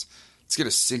casts, it's going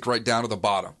to sink right down to the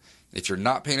bottom. If you're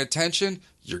not paying attention,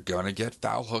 you're going to get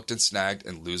foul hooked and snagged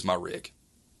and lose my rig.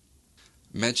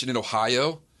 Mentioned in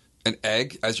Ohio, an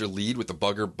egg as your lead with the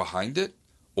bugger behind it,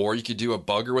 or you could do a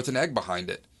bugger with an egg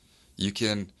behind it. You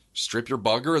can strip your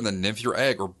bugger and then nymph your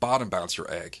egg or bottom bounce your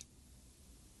egg.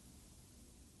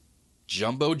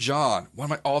 Jumbo John, one of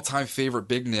my all-time favorite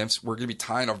big nymphs. We're going to be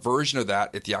tying a version of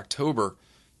that at the October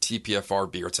TPFR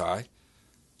beer tie.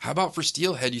 How about for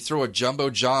steelhead, you throw a Jumbo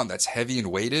John that's heavy and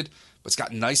weighted, but it's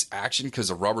got nice action because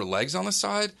of rubber legs on the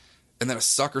side, and then a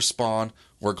sucker spawn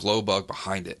or glow bug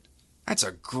behind it. That's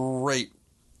a great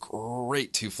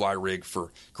two-fly rig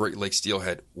for Great Lakes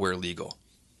steelhead where legal.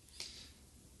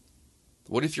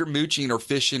 What if you're mooching or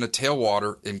fishing a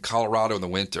tailwater in Colorado in the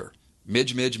winter?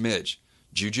 Midge, midge, midge.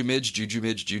 Juju midge, juju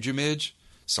midge, juju midge.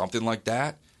 Something like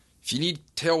that. If you need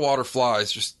tailwater flies,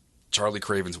 just Charlie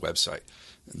Craven's website.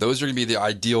 Those are going to be the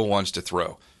ideal ones to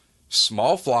throw.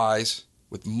 Small flies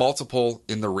with multiple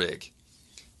in the rig.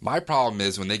 My problem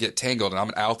is when they get tangled and I'm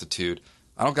at altitude,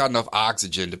 I don't got enough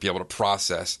oxygen to be able to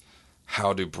process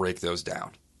how to break those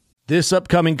down. This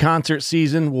upcoming concert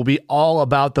season will be all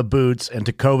about the boots, and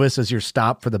Tecovas is your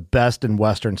stop for the best in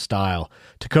Western style.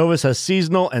 Tecovas has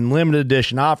seasonal and limited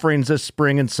edition offerings this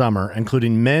spring and summer,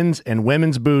 including men's and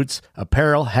women's boots,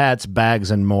 apparel, hats,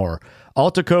 bags, and more.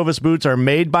 All Tecovas boots are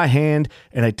made by hand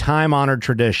in a time-honored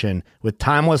tradition with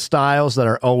timeless styles that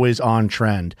are always on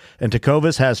trend. And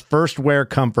Tecovas has first wear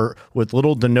comfort with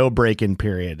little to no break-in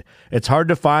period. It's hard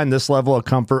to find this level of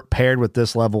comfort paired with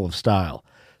this level of style.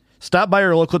 Stop by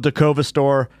your local Tecovas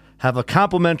store, have a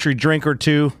complimentary drink or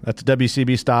two, that's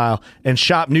WCB style, and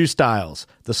shop new styles.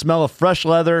 The smell of fresh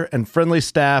leather and friendly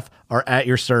staff are at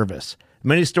your service.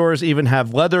 Many stores even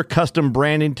have leather custom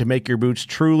branding to make your boots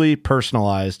truly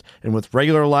personalized. And with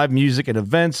regular live music and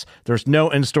events, there's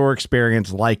no in-store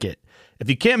experience like it. If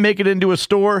you can't make it into a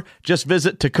store, just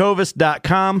visit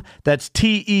tecovas.com. That's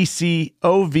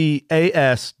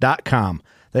TECOVAS.com.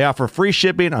 They offer free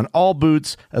shipping on all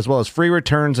boots, as well as free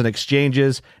returns and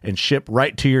exchanges, and ship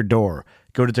right to your door.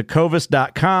 Go to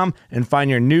tecovas.com and find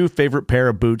your new favorite pair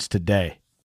of boots today.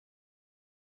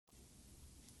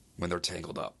 When they're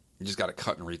tangled up, you just got to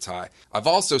cut and retie. I've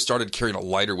also started carrying a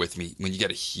lighter with me when you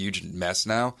get a huge mess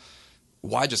now.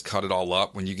 Why just cut it all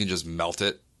up when you can just melt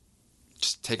it?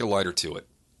 Just take a lighter to it.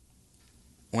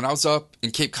 When I was up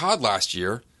in Cape Cod last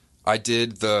year, I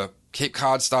did the Cape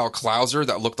Cod style clouser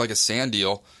that looked like a sand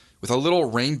eel with a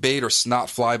little rain bait or snot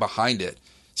fly behind it.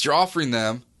 So you're offering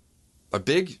them a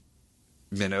big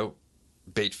minnow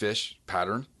bait fish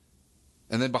pattern,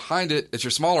 and then behind it, it's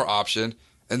your smaller option,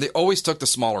 and they always took the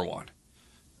smaller one.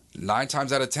 9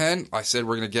 times out of 10, I said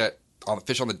we're going to get on the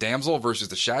fish on the damsel versus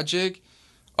the shad jig.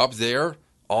 Up there,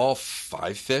 all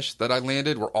 5 fish that I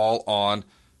landed were all on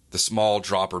the small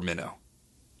dropper minnow.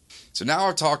 So now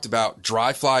I've talked about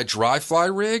dry fly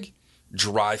rig,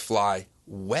 dry fly,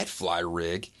 wet fly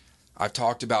rig. I've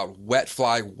talked about wet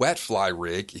fly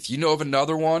rig. If you know of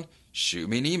another one, shoot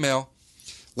me an email.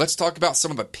 Let's talk about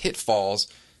some of the pitfalls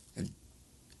and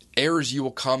errors you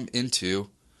will come into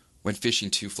when fishing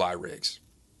 2-fly rigs.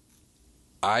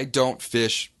 I don't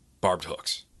fish barbed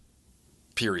hooks,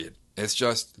 period. It's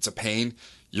a pain.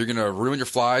 You're going to ruin your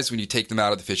flies when you take them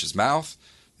out of the fish's mouth,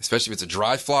 especially if it's a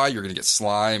dry fly. You're going to get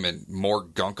slime and more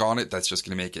gunk on it. That's just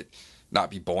going to make it not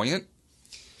be buoyant.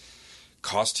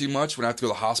 Costs too much when I have to go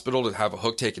to the hospital to have a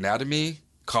hook taken out of me.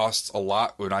 Costs a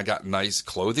lot when I got nice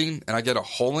clothing and I get a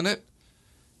hole in it.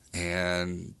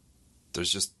 And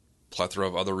there's just a plethora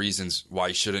of other reasons why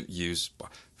you shouldn't use.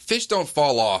 Fish don't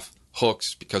fall off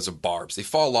hooks because of barbs. They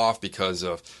fall off because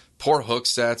of poor hook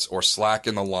sets or slack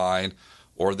in the line,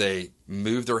 or they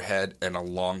move their head and a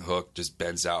long hook just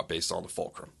bends out based on the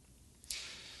fulcrum.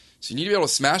 So you need to be able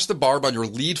to smash the barb on your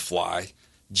lead fly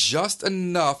just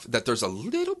enough that there's a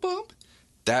little bump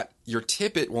that your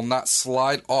tippet will not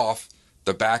slide off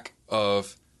the back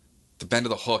of the bend of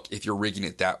the hook if you're rigging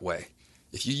it that way.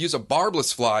 If you use a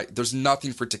barbless fly, there's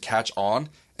nothing for it to catch on,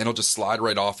 and it'll just slide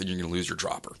right off and you're going to lose your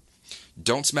dropper.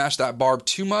 Don't smash that barb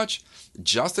too much,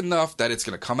 just enough that it's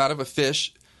going to come out of a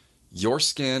fish, your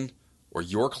skin, or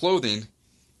your clothing,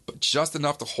 but just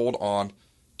enough to hold on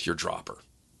to your dropper.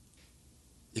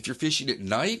 If you're fishing at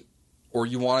night, or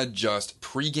you want to just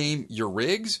pre-game your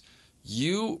rigs,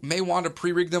 you may want to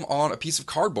pre-rig them on a piece of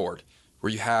cardboard,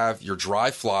 where you have your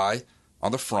dry fly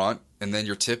on the front, and then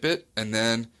your tippet, and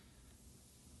then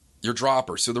your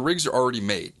dropper. So the rigs are already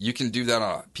made. You can do that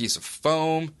on a piece of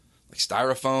foam, like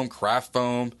styrofoam, craft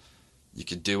foam. You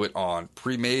could do it on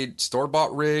pre-made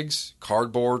store-bought rigs,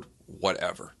 cardboard,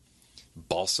 whatever.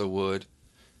 Balsa wood.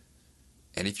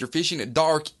 And if you're fishing at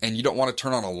dark and you don't want to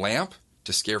turn on a lamp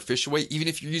to scare fish away, even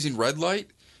if you're using red light,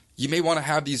 you may want to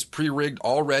have these pre-rigged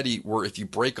already where if you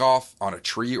break off on a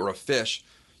tree or a fish,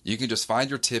 you can just find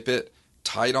your tippet,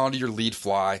 tie it onto your lead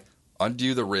fly,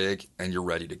 undo the rig, and you're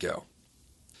ready to go.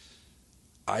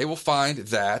 I will find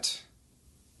that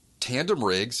tandem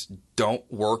rigs don't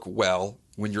work well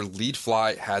when your lead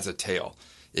fly has a tail.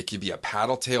 It could be a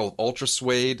paddle tail of ultra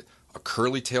suede, a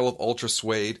curly tail of ultra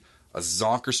suede, a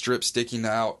zonker strip sticking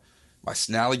out, my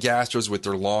snallygasters with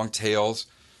their long tails.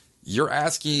 You're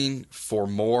asking for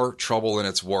more trouble than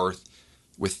it's worth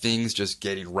with things just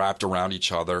getting wrapped around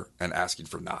each other and asking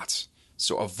for knots.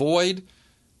 So avoid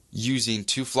using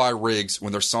 2-fly rigs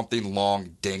when there's something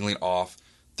long dangling off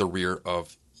the rear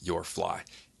of your fly,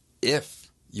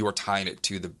 if you are tying it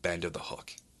to the bend of the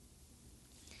hook.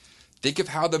 Think of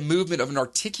how the movement of an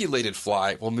articulated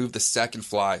fly will move the second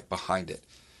fly behind it.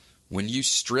 When you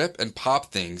strip and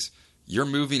pop things, you're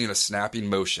moving in a snapping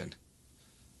motion.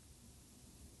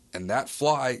 And that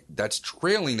fly that's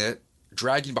trailing it,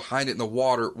 dragging behind it in the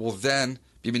water, will then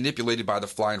be manipulated by the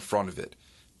fly in front of it.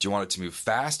 Do you want it to move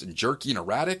fast and jerky and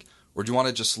erratic, or do you want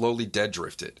to just slowly dead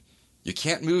drift it? You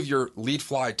can't move your lead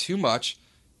fly too much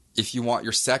if you want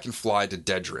your second fly to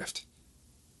dead drift.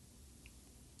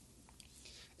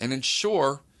 And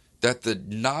ensure that the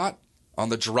knot on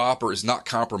the dropper is not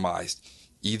compromised,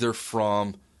 either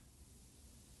from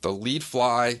the lead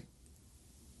fly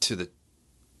to the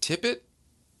tippet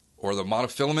or the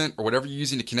monofilament or whatever you're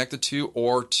using to connect the two,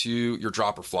 or to your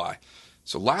dropper fly.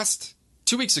 So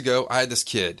 2 weeks ago, I had this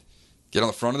kid get on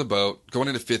the front of the boat, going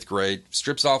into 5th grade,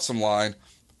 strips off some line,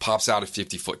 pops out a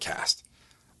 50-foot cast.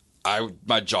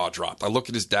 My jaw dropped. I look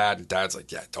at his dad, and dad's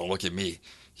like, yeah, don't look at me.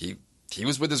 He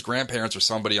was with his grandparents or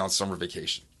somebody on summer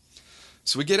vacation.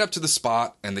 So we get up to the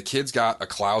spot, and the kid's got a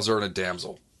clouser and a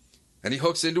damsel. And he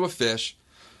hooks into a fish.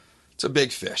 It's a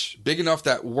big fish, big enough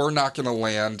that we're not going to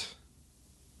land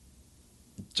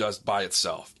just by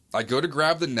itself. I go to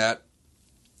grab the net,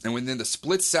 and within the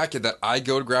split second that I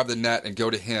go to grab the net and go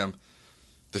to him,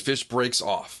 the fish breaks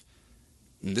off.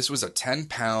 And this was a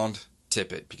 10-pound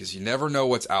tippet, because you never know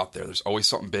what's out there. There's always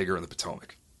something bigger in the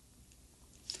Potomac.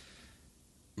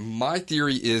 My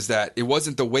theory is that it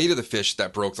wasn't the weight of the fish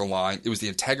that broke the line. It was the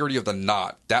integrity of the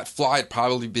knot. That fly had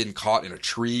probably been caught in a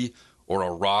tree or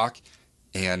a rock,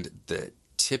 and the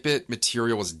tippet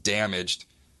material was damaged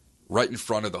right in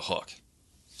front of the hook.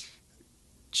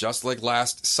 Just like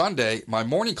last Sunday, my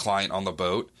morning client on the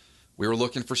boat, we were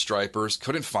looking for stripers,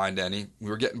 couldn't find any. We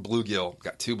were getting bluegill,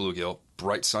 got 2 bluegill,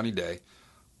 bright sunny day,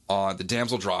 on the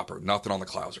damsel dropper, nothing on the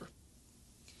clouser.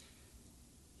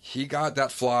 He got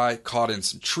that fly caught in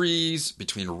some trees,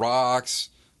 between rocks,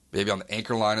 maybe on the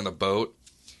anchor line in the boat.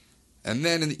 And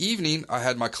then in the evening, I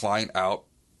had my client out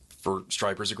for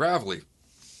stripers or gravelly.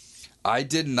 I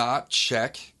did not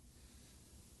check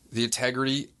the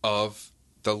integrity of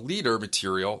the leader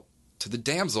material to the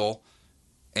damsel,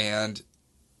 and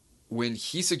when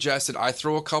he suggested I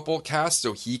throw a couple casts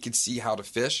so he could see how to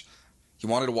fish, he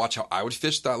wanted to watch how I would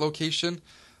fish that location,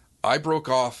 I broke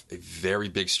off a very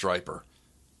big striper.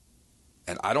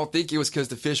 And I don't think it was because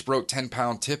the fish broke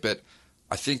 10-pound tippet.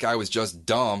 I think I was just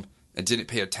dumb and didn't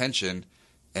pay attention.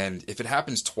 And if it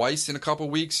happens twice in a couple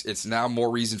weeks, it's now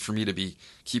more reason for me to be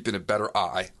keeping a better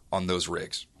eye on those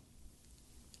rigs.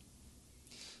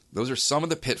 Those are some of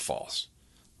the pitfalls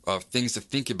of things to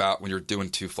think about when you're doing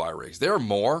 2-fly rigs. There are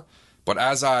more, but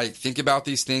as I think about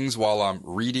these things while I'm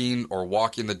reading or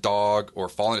walking the dog or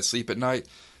falling asleep at night,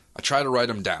 I try to write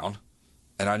them down.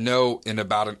 And I know in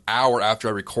about an hour after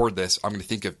I record this, I'm going to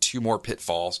think of 2 more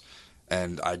pitfalls,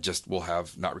 and I just will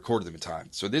have not recorded them in time.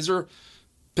 So these are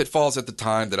pitfalls at the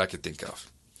time that I could think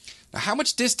of. Now, how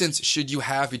much distance should you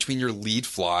have between your lead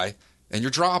fly and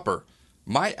your dropper?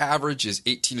 My average is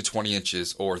 18 to 20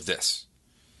 inches, or this.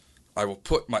 I will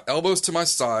put my elbows to my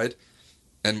side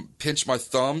and pinch my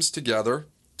thumbs together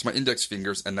to my index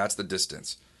fingers, and that's the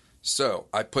distance. So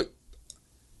I put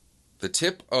the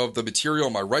tip of the material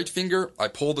on my right finger, I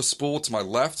pull the spool to my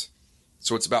left,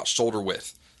 so it's about shoulder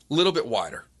width, a little bit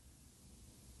wider.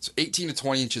 So 18 to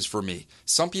 20 inches for me.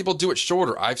 Some people do it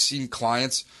shorter. I've seen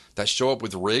clients that show up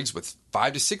with rigs with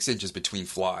 5 to 6 inches between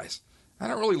flies. I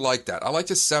don't really like that. I like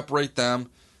to separate them.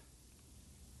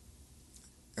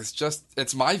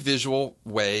 It's my visual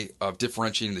way of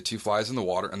differentiating the 2 flies in the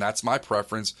water, and that's my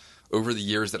preference over the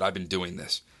years that I've been doing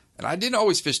this. And I didn't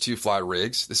always fish 2-fly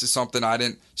rigs. This is something I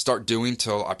didn't start doing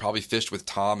till I probably fished with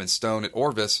Tom and Stone at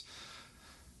Orvis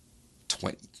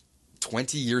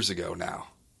 20 years ago now.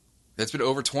 It's been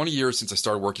over 20 years since I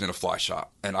started working in a fly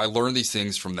shop, and I learned these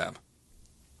things from them.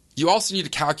 You also need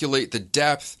to calculate the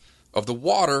depth of the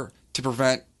water to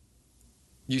prevent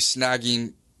you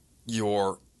snagging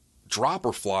your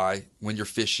dropper fly when you're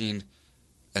fishing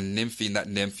and nymphing that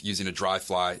nymph using a dry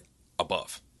fly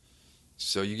above.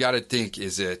 So you got to think,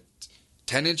 is it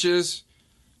 10 inches?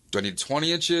 Do I need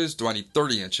 20 inches? Do I need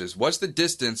 30 inches? What's the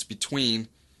distance between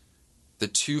the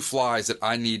 2 flies that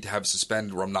I need to have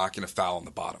suspended where I'm not going to foul on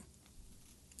the bottom?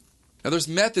 Now, there's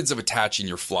methods of attaching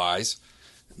your flies.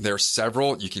 There are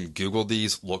several. You can Google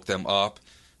these, look them up.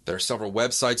 There are several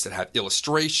websites that have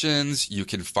illustrations. You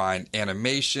can find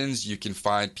animations. You can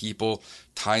find people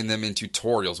tying them in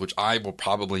tutorials, which I will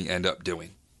probably end up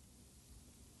doing.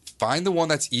 Find the one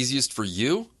that's easiest for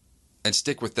you and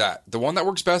stick with that. The one that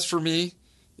works best for me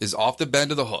is off the bend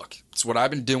of the hook. It's what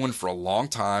I've been doing for a long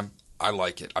time. I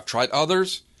like it. I've tried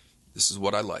others. This is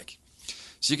what I like.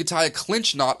 So you can tie a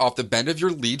clinch knot off the bend of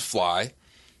your lead fly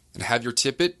and have your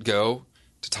tippet go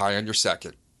to tie on your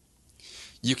second.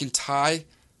 You can tie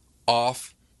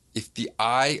off, if the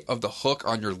eye of the hook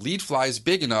on your lead fly is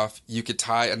big enough, you could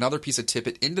tie another piece of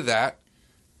tippet into that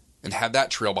and have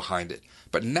that trail behind it.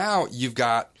 But now you've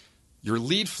got your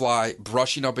lead fly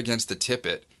brushing up against the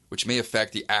tippet, which may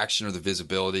affect the action or the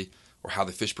visibility or how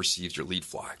the fish perceives your lead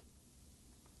fly.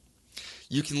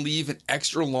 You can leave an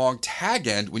extra long tag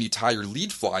end when you tie your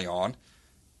lead fly on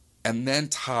and then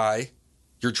tie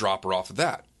your dropper off of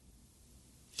that.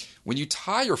 When you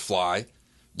tie your fly,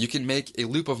 you can make a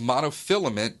loop of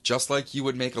monofilament just like you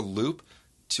would make a loop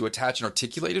to attach an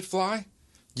articulated fly.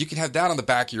 You can have that on the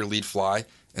back of your lead fly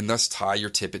and thus tie your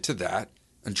tippet to that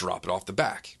and drop it off the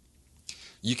back.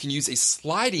 You can use a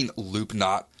sliding loop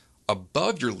knot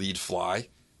above your lead fly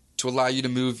to allow you to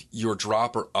move your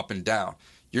dropper up and down.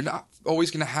 You're not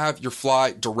always going to have your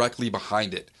fly directly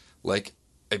behind it, like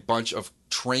a bunch of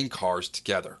train cars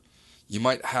together. You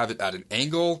might have it at an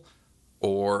angle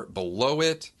or below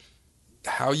it.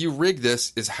 How you rig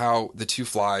this is how the two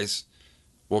flies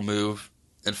will move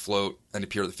and float and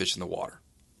appear to the fish in the water.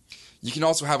 You can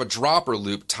also have a dropper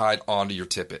loop tied onto your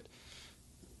tippet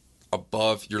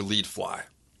above your lead fly.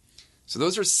 So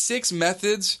those are 6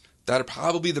 methods that are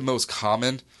probably the most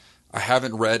common. I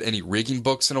haven't read any rigging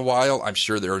books in a while. I'm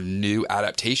sure there are new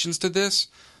adaptations to this,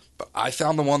 but I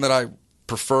found the one that I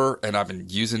prefer, and I've been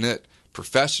using it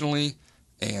professionally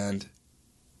and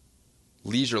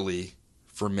leisurely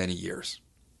for many years.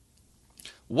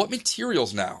 What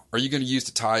materials now are you going to use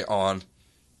to tie on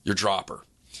your dropper?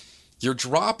 Your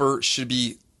dropper should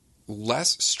be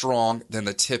less strong than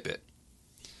the tippet.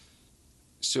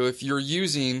 So if you're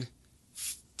using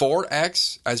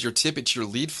 4X as your tippet to your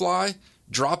lead fly,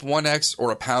 drop 1X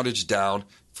or a poundage down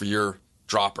for your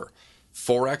dropper.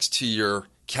 4X to your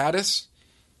caddis,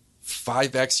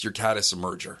 5X your caddis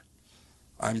emerger.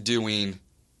 I'm doing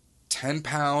 10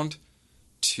 pound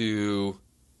to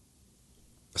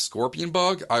a scorpion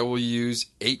bug. I will use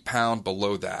 8 pound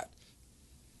below that.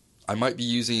 I might be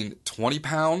using 20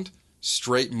 pound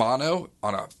straight mono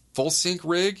on a full sink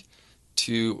rig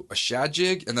to a shad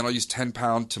jig, and then I'll use 10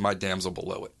 pound to my damsel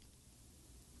below it.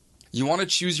 You want to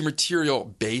choose your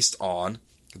material based on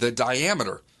the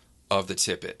diameter of the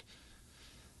tippet.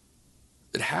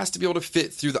 It has to be able to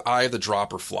fit through the eye of the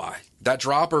dropper fly. That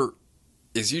dropper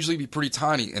is usually be pretty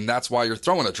tiny, and that's why you're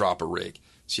throwing a dropper rig.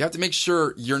 So you have to make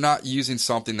sure you're not using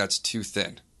something that's too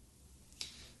thin.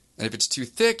 And if it's too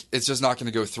thick, it's just not going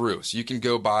to go through. So you can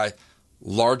go buy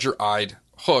larger-eyed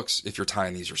hooks if you're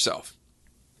tying these yourself.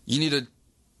 You need to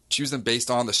choose them based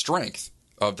on the strength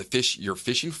of the fish you're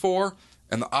fishing for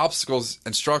and the obstacles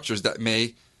and structures that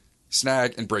may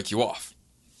snag and break you off.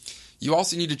 You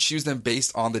also need to choose them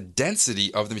based on the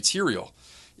density of the material.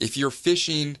 If you're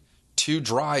fishing 2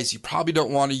 dries, you probably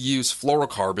don't want to use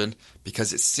fluorocarbon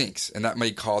because it sinks, and that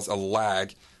may cause a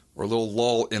lag or a little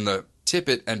lull in the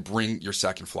tippet and bring your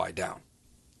second fly down.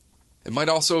 It might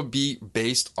also be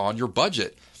based on your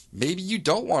budget. Maybe you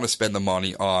don't want to spend the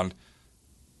money on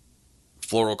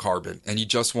fluorocarbon and you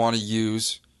just want to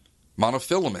use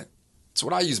monofilament. It's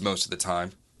what I use most of the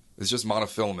time. It's just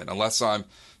monofilament, unless I'm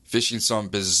fishing some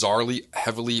bizarrely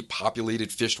heavily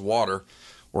populated fished water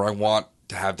where I want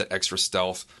to have that extra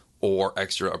stealth or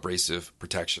extra abrasive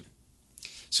protection.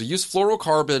 So use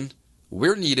fluorocarbon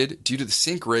where needed due to the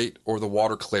sink rate or the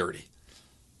water clarity.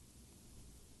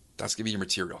 That's going to be your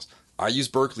materials. I use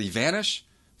Berkley Vanish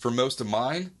for most of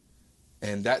mine,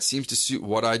 and that seems to suit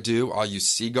what I do. I'll use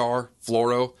Seaguar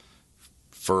Fluoro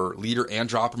for leader and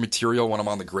dropper material when I'm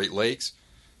on the Great Lakes.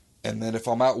 And then if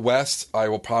I'm out west, I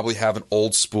will probably have an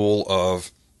old spool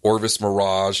of Orvis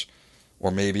Mirage,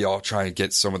 or maybe I'll try and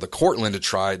get some of the Cortland to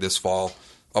try this fall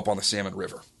up on the Salmon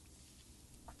River.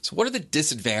 So what are the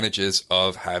disadvantages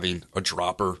of having a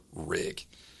dropper rig?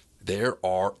 There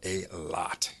are a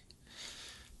lot.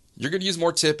 You're going to use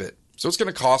more tippet, so it's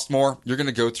going to cost more. You're going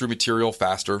to go through material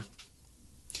faster.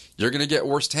 You're going to get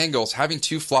worse tangles. Having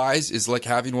 2 flies is like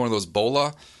having one of those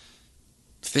bola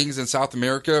things in South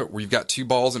America where you've got 2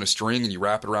 balls and a string and you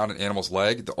wrap it around an animal's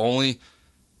leg. The only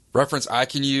reference I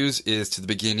can use is to the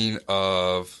beginning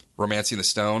of Romancing the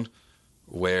Stone,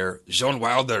 where Joan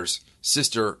Wilder's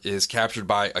sister is captured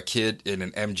by a kid in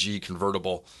an MG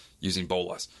convertible using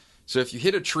bolas. So if you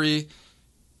hit a tree,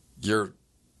 your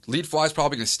lead fly is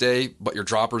probably going to stay, but your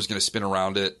dropper is going to spin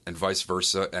around it and vice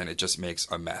versa, and it just makes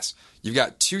a mess. You've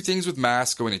got 2 things with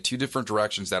mass going in 2 different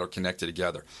directions that are connected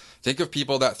together. Think of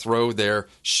people that throw their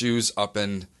shoes up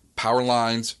in power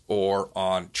lines or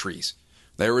on trees.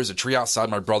 There was a tree outside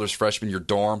my brother's freshman year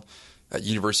dorm at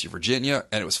University of Virginia,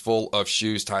 and it was full of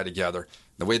shoes tied together.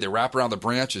 The way they wrap around the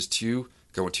branch is 2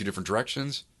 go in 2 different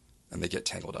directions, and they get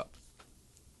tangled up.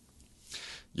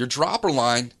 Your dropper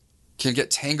line can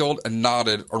get tangled and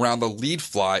knotted around the lead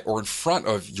fly or in front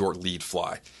of your lead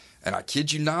fly. And I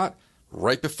kid you not,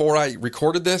 right before I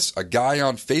recorded this, a guy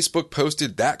on Facebook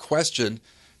posted that question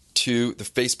to the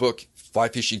Facebook fly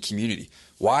fishing community.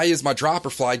 Why is my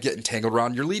dropper fly getting tangled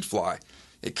around your lead fly?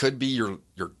 It could be your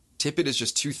tippet is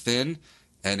just too thin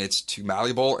and it's too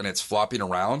malleable and it's flopping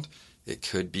around. It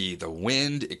could be the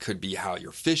wind. It could be how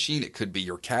you're fishing. It could be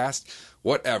your cast,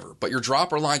 whatever. But your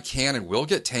dropper line can and will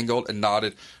get tangled and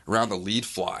knotted around the lead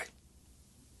fly.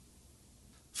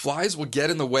 Flies will get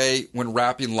in the way when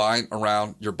wrapping line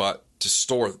around your butt to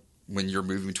store when you're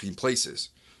moving between places.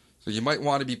 So you might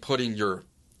want to be putting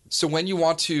so when you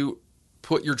want to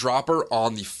put your dropper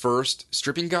on the first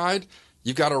stripping guide,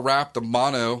 you've got to wrap the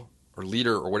mono or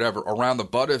leader or whatever around the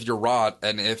butt of your rod.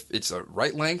 And if it's a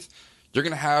right length, you're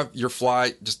going to have your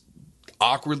fly just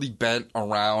awkwardly bent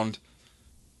around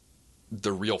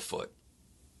the reel foot.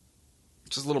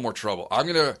 just a little more trouble. I'm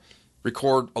going to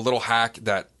record a little hack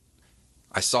that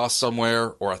I saw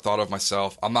somewhere or I thought of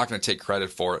myself. I'm not going to take credit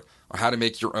for it, on how to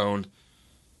make your own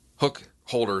hook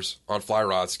holders on fly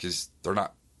rods, because they're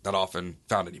not that often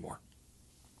found anymore.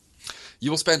 You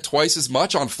will spend twice as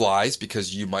much on flies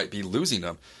because you might be losing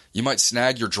them. You might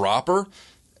snag your dropper,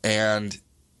 and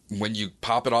when you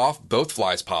pop it off, both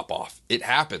flies pop off. It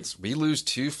happens. We lose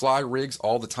 2 fly rigs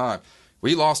all the time.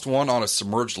 We lost one on a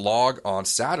submerged log on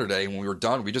Saturday, and when we were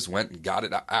done, we just went and got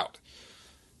it out.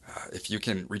 If you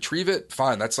can retrieve it,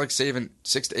 fine. That's like saving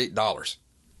 $6 to $8.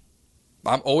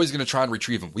 I'm always going to try and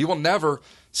retrieve them. We will never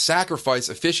sacrifice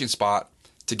a fishing spot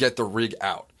to get the rig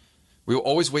out. We will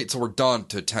always wait till we're done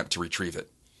to attempt to retrieve it.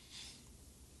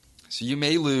 So you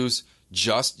may lose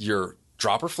just your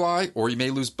dropper fly, or you may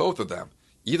lose both of them.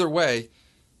 Either way,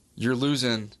 you're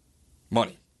losing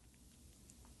money.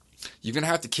 You're going to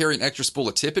have to carry an extra spool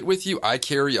of tippet with you. I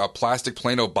carry a plastic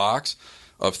Plano box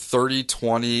of 30,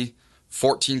 20,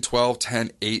 14, 12,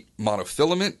 10, 8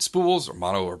 monofilament spools, or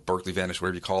mono or Berkeley Vanish,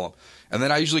 whatever you call them. And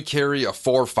then I usually carry a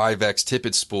 4 or 5X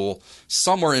tippet spool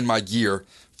somewhere in my gear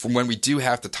from when we do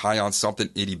have to tie on something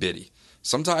itty bitty.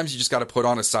 Sometimes you just got to put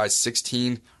on a size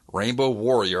 16 Rainbow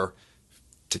Warrior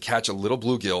to catch a little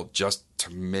bluegill just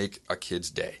to make a kid's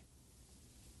day.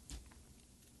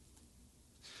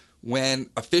 When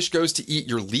a fish goes to eat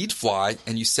your lead fly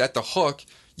and you set the hook,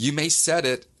 you may set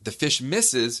it, the fish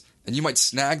misses, and you might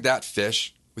snag that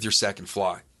fish with your second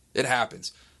fly. It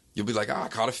happens. You'll be like, I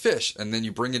caught a fish. And then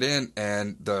you bring it in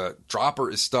and the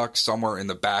dropper is stuck somewhere in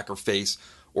the back or face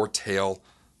or tail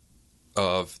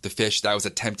of the fish that was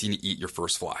attempting to eat your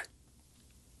first fly.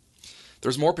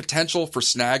 There's more potential for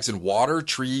snags in water,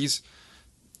 trees.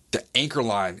 The anchor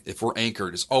line, if we're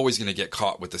anchored, is always going to get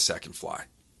caught with the second fly.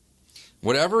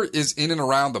 Whatever is in and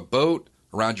around the boat,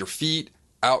 around your feet,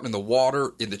 out in the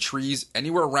water, in the trees,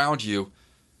 anywhere around you,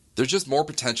 there's just more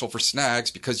potential for snags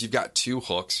because you've got 2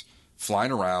 hooks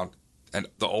flying around, and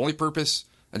the only purpose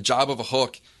and job of a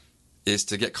hook is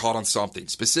to get caught on something,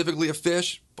 specifically a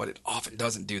fish, but it often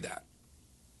doesn't do that.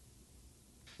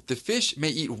 The fish may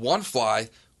eat one fly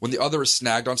when the other is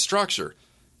snagged on structure.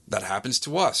 That happens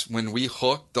to us. When we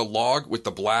hooked the log with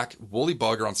the black woolly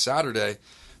bugger on Saturday,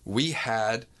 we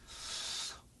had,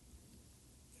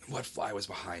 what fly was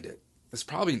behind it? It's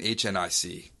probably an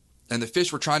HNIC. And the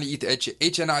fish were trying to eat the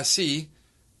HNIC,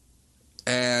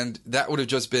 and that would have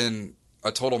just been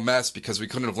a total mess because we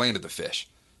couldn't have landed the fish.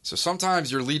 So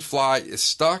sometimes your lead fly is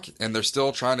stuck and they're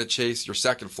still trying to chase your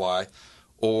second fly,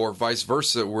 or vice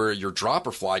versa, where your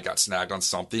dropper fly got snagged on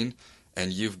something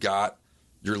and you've got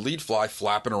your lead fly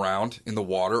flapping around in the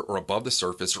water or above the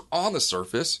surface or on the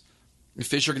surface. The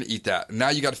fish are going to eat that. And now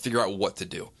you got to figure out what to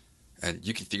do. And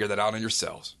you can figure that out on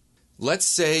yourselves. Let's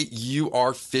say you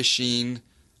are fishing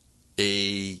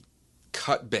a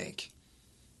cut bank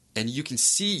and you can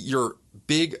see your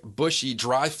big bushy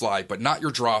dry fly, but not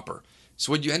your dropper.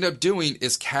 So what you end up doing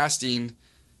is casting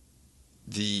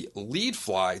the lead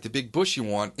fly, the big bushy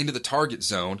one, into the target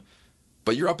zone,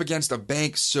 but you're up against a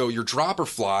bank, so your dropper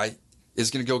fly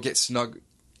is going to go get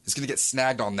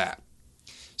snagged on that.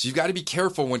 So you've got to be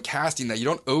careful when casting that you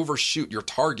don't overshoot your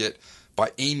target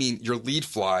by aiming your lead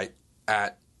fly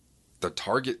at the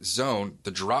target zone,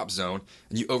 the drop zone,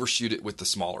 and you overshoot it with the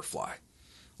smaller fly.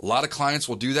 A lot of clients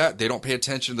will do that. They don't pay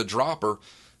attention to the dropper,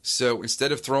 so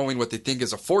instead of throwing what they think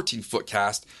is a 14-foot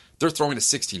cast, they're throwing a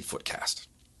 16-foot cast.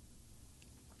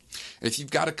 And if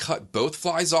you've got to cut both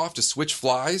flies off to switch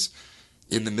flies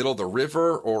in the middle of the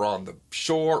river or on the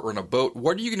shore or in a boat,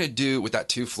 what are you going to do with that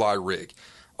 2-fly rig?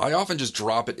 I often just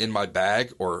drop it in my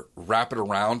bag or wrap it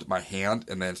around my hand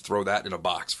and then throw that in a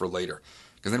box for later,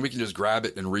 because then we can just grab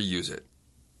it and reuse it.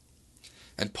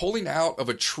 And pulling out of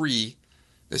a tree,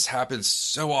 this happens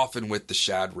so often with the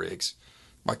shad rigs.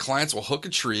 My clients will hook a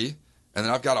tree, and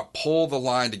then I've got to pull the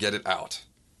line to get it out.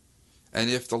 And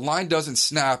if the line doesn't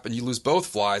snap and you lose both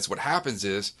flies, what happens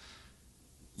is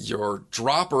your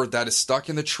dropper that is stuck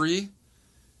in the tree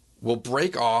will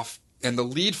break off, and the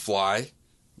lead fly,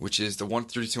 which is the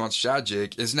 132-ounce shad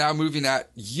jig, is now moving at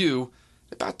you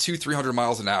about 200-300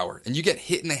 miles an hour. And you get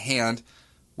hit in the hand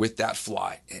with that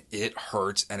fly, and it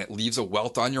hurts, and it leaves a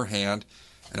welt on your hand.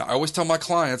 And I always tell my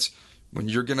clients, when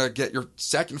you're going to get your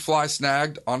second fly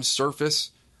snagged on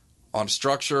surface, on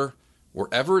structure,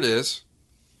 wherever it is,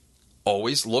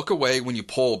 always look away when you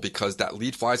pull, because that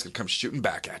lead fly is going to come shooting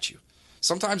back at you.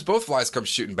 Sometimes both flies come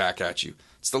shooting back at you.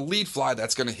 It's the lead fly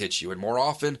that's going to hit you. And more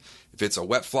often, if it's a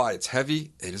wet fly, it's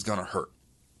heavy, it is going to hurt.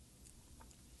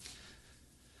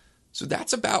 So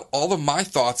that's about all of my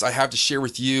thoughts I have to share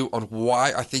with you on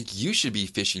why I think you should be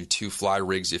fishing 2-fly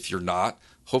rigs if you're not.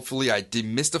 Hopefully I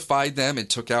demystified them and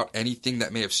took out anything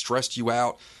that may have stressed you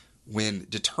out when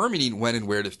determining when and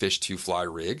where to fish 2-fly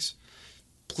rigs.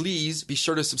 Please be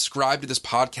sure to subscribe to this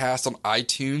podcast on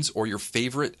iTunes or your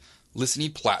favorite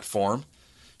listening platform.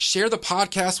 Share the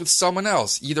podcast with someone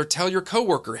else. Either tell your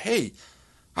coworker, hey,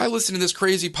 I listened to this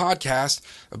crazy podcast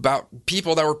about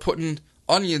people that were putting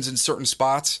onions in certain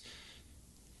spots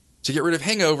to get rid of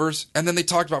hangovers, and then they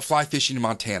talked about fly fishing in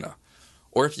Montana.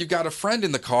 Or if you've got a friend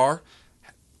in the car,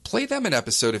 play them an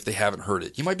episode if they haven't heard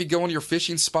it. You might be going to your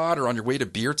fishing spot or on your way to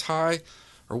beer tie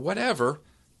or whatever.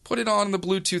 Put it on the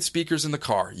Bluetooth speakers in the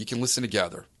car. You can listen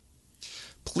together.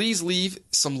 Please leave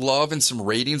some love and some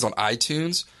ratings on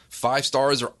iTunes. 5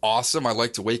 stars are awesome. I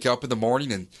like to wake up in the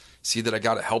morning and see that I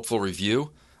got a helpful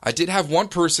review. I did have one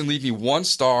person leave me 1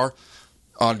 star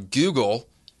on Google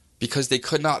because they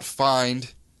could not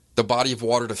find the body of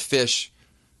water to fish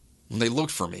when they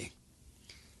looked for me.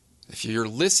 If you're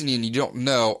listening and you don't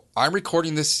know, I'm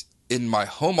recording this in my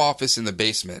home office in the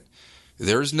basement.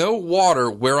 There's no water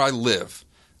where I live.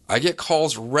 I get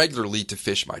calls regularly to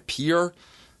fish my pier,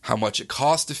 how much it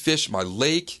costs to fish my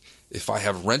lake, if I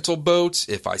have rental boats,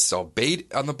 if I sell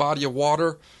bait on the body of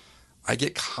water. I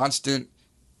get constant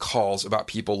calls about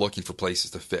people looking for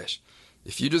places to fish.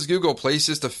 If you just Google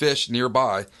places to fish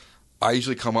nearby, I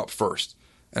usually come up first.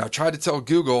 And I've tried to tell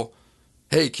Google,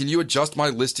 hey, can you adjust my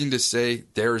listing to say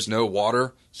there's no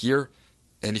water here?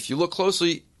 And if you look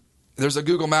closely, there's a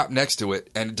Google map next to it,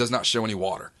 and it does not show any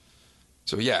water.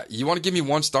 So yeah, you want to give me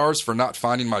 1 star for not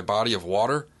finding my body of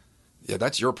water? Yeah,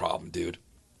 that's your problem, dude.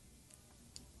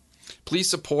 Please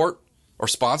support our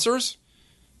sponsors.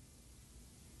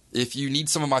 If you need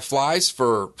some of my flies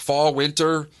for fall,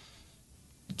 winter,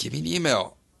 give me an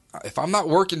email. If I'm not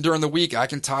working during the week, I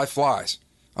can tie flies.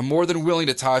 I'm more than willing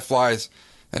to tie flies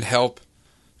and help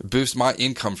boost my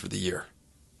income for the year.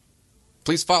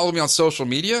 Please follow me on social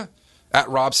media at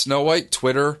Rob Snowhite,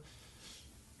 Twitter,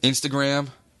 Instagram,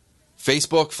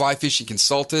 Facebook, Fly Fishing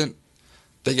Consultant.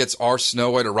 I think it's R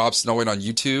Snowhite or Rob Snowhite on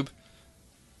YouTube.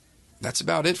 That's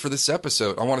about it for this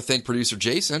episode. I want to thank producer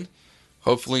Jason.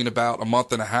 Hopefully in about a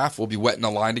month and a half, we'll be wetting a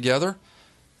line together.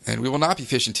 And we will not be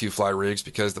fishing 2-fly rigs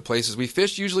because the places we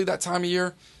fish usually that time of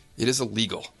year, it is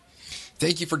illegal.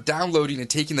 Thank you for downloading and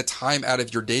taking the time out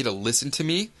of your day to listen to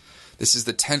me. This is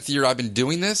the 10th year I've been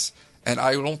doing this, and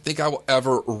I don't think I will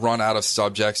ever run out of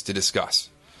subjects to discuss.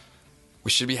 We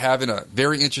should be having a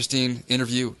very interesting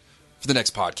interview for the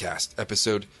next podcast,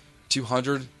 episode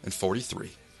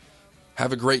 243.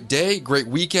 Have a great day, great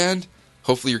weekend.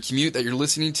 Hopefully your commute that you're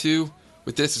listening to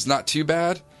with this is not too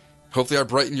bad. Hopefully I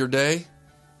brighten your day.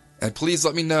 And please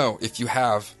let me know if you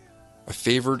have a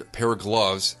favored pair of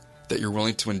gloves that you're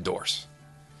willing to endorse.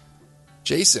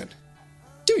 Jason,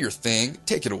 do your thing.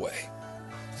 Take it away.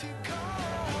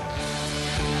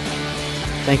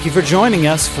 Thank you for joining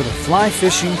us for the Fly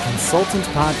Fishing Consultant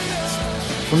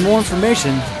Podcast. For more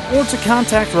information or to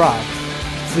contact Rob,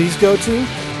 please go to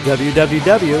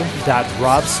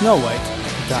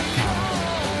www.robsnowhite.com.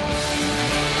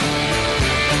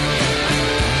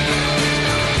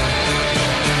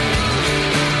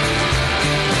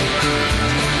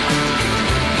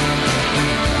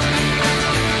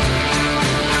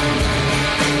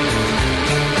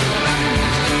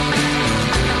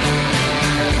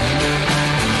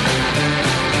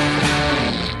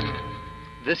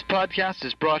 This podcast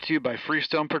is brought to you by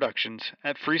Freestone Productions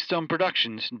at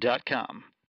freestoneproductions.com.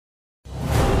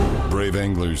 Brave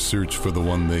anglers search for the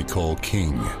one they call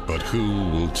king, but who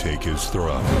will take his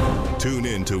throne? Tune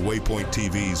in to Waypoint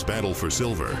TV's Battle for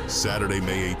Silver, Saturday,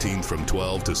 May 18th from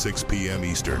 12 to 6 p.m.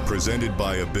 Eastern, presented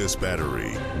by Abyss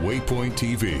Battery. Waypoint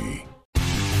TV.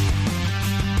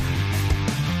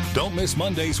 Don't miss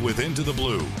Mondays with Into the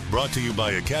Blue, brought to you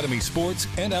by Academy Sports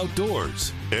and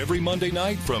Outdoors. Every Monday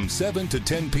night from 7 to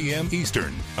 10 p.m.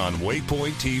 Eastern on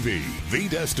Waypoint TV, the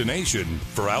destination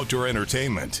for outdoor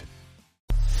entertainment.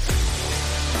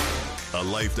 A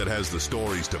life that has the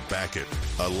stories to back it.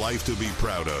 A life to be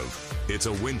proud of. It's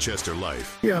a Winchester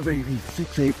life. Yeah, baby.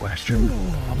 6'8" Western.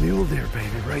 Oh, mule deer,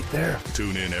 baby, right there.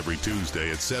 Tune in every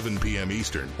Tuesday at 7 p.m.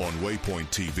 Eastern on Waypoint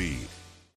TV.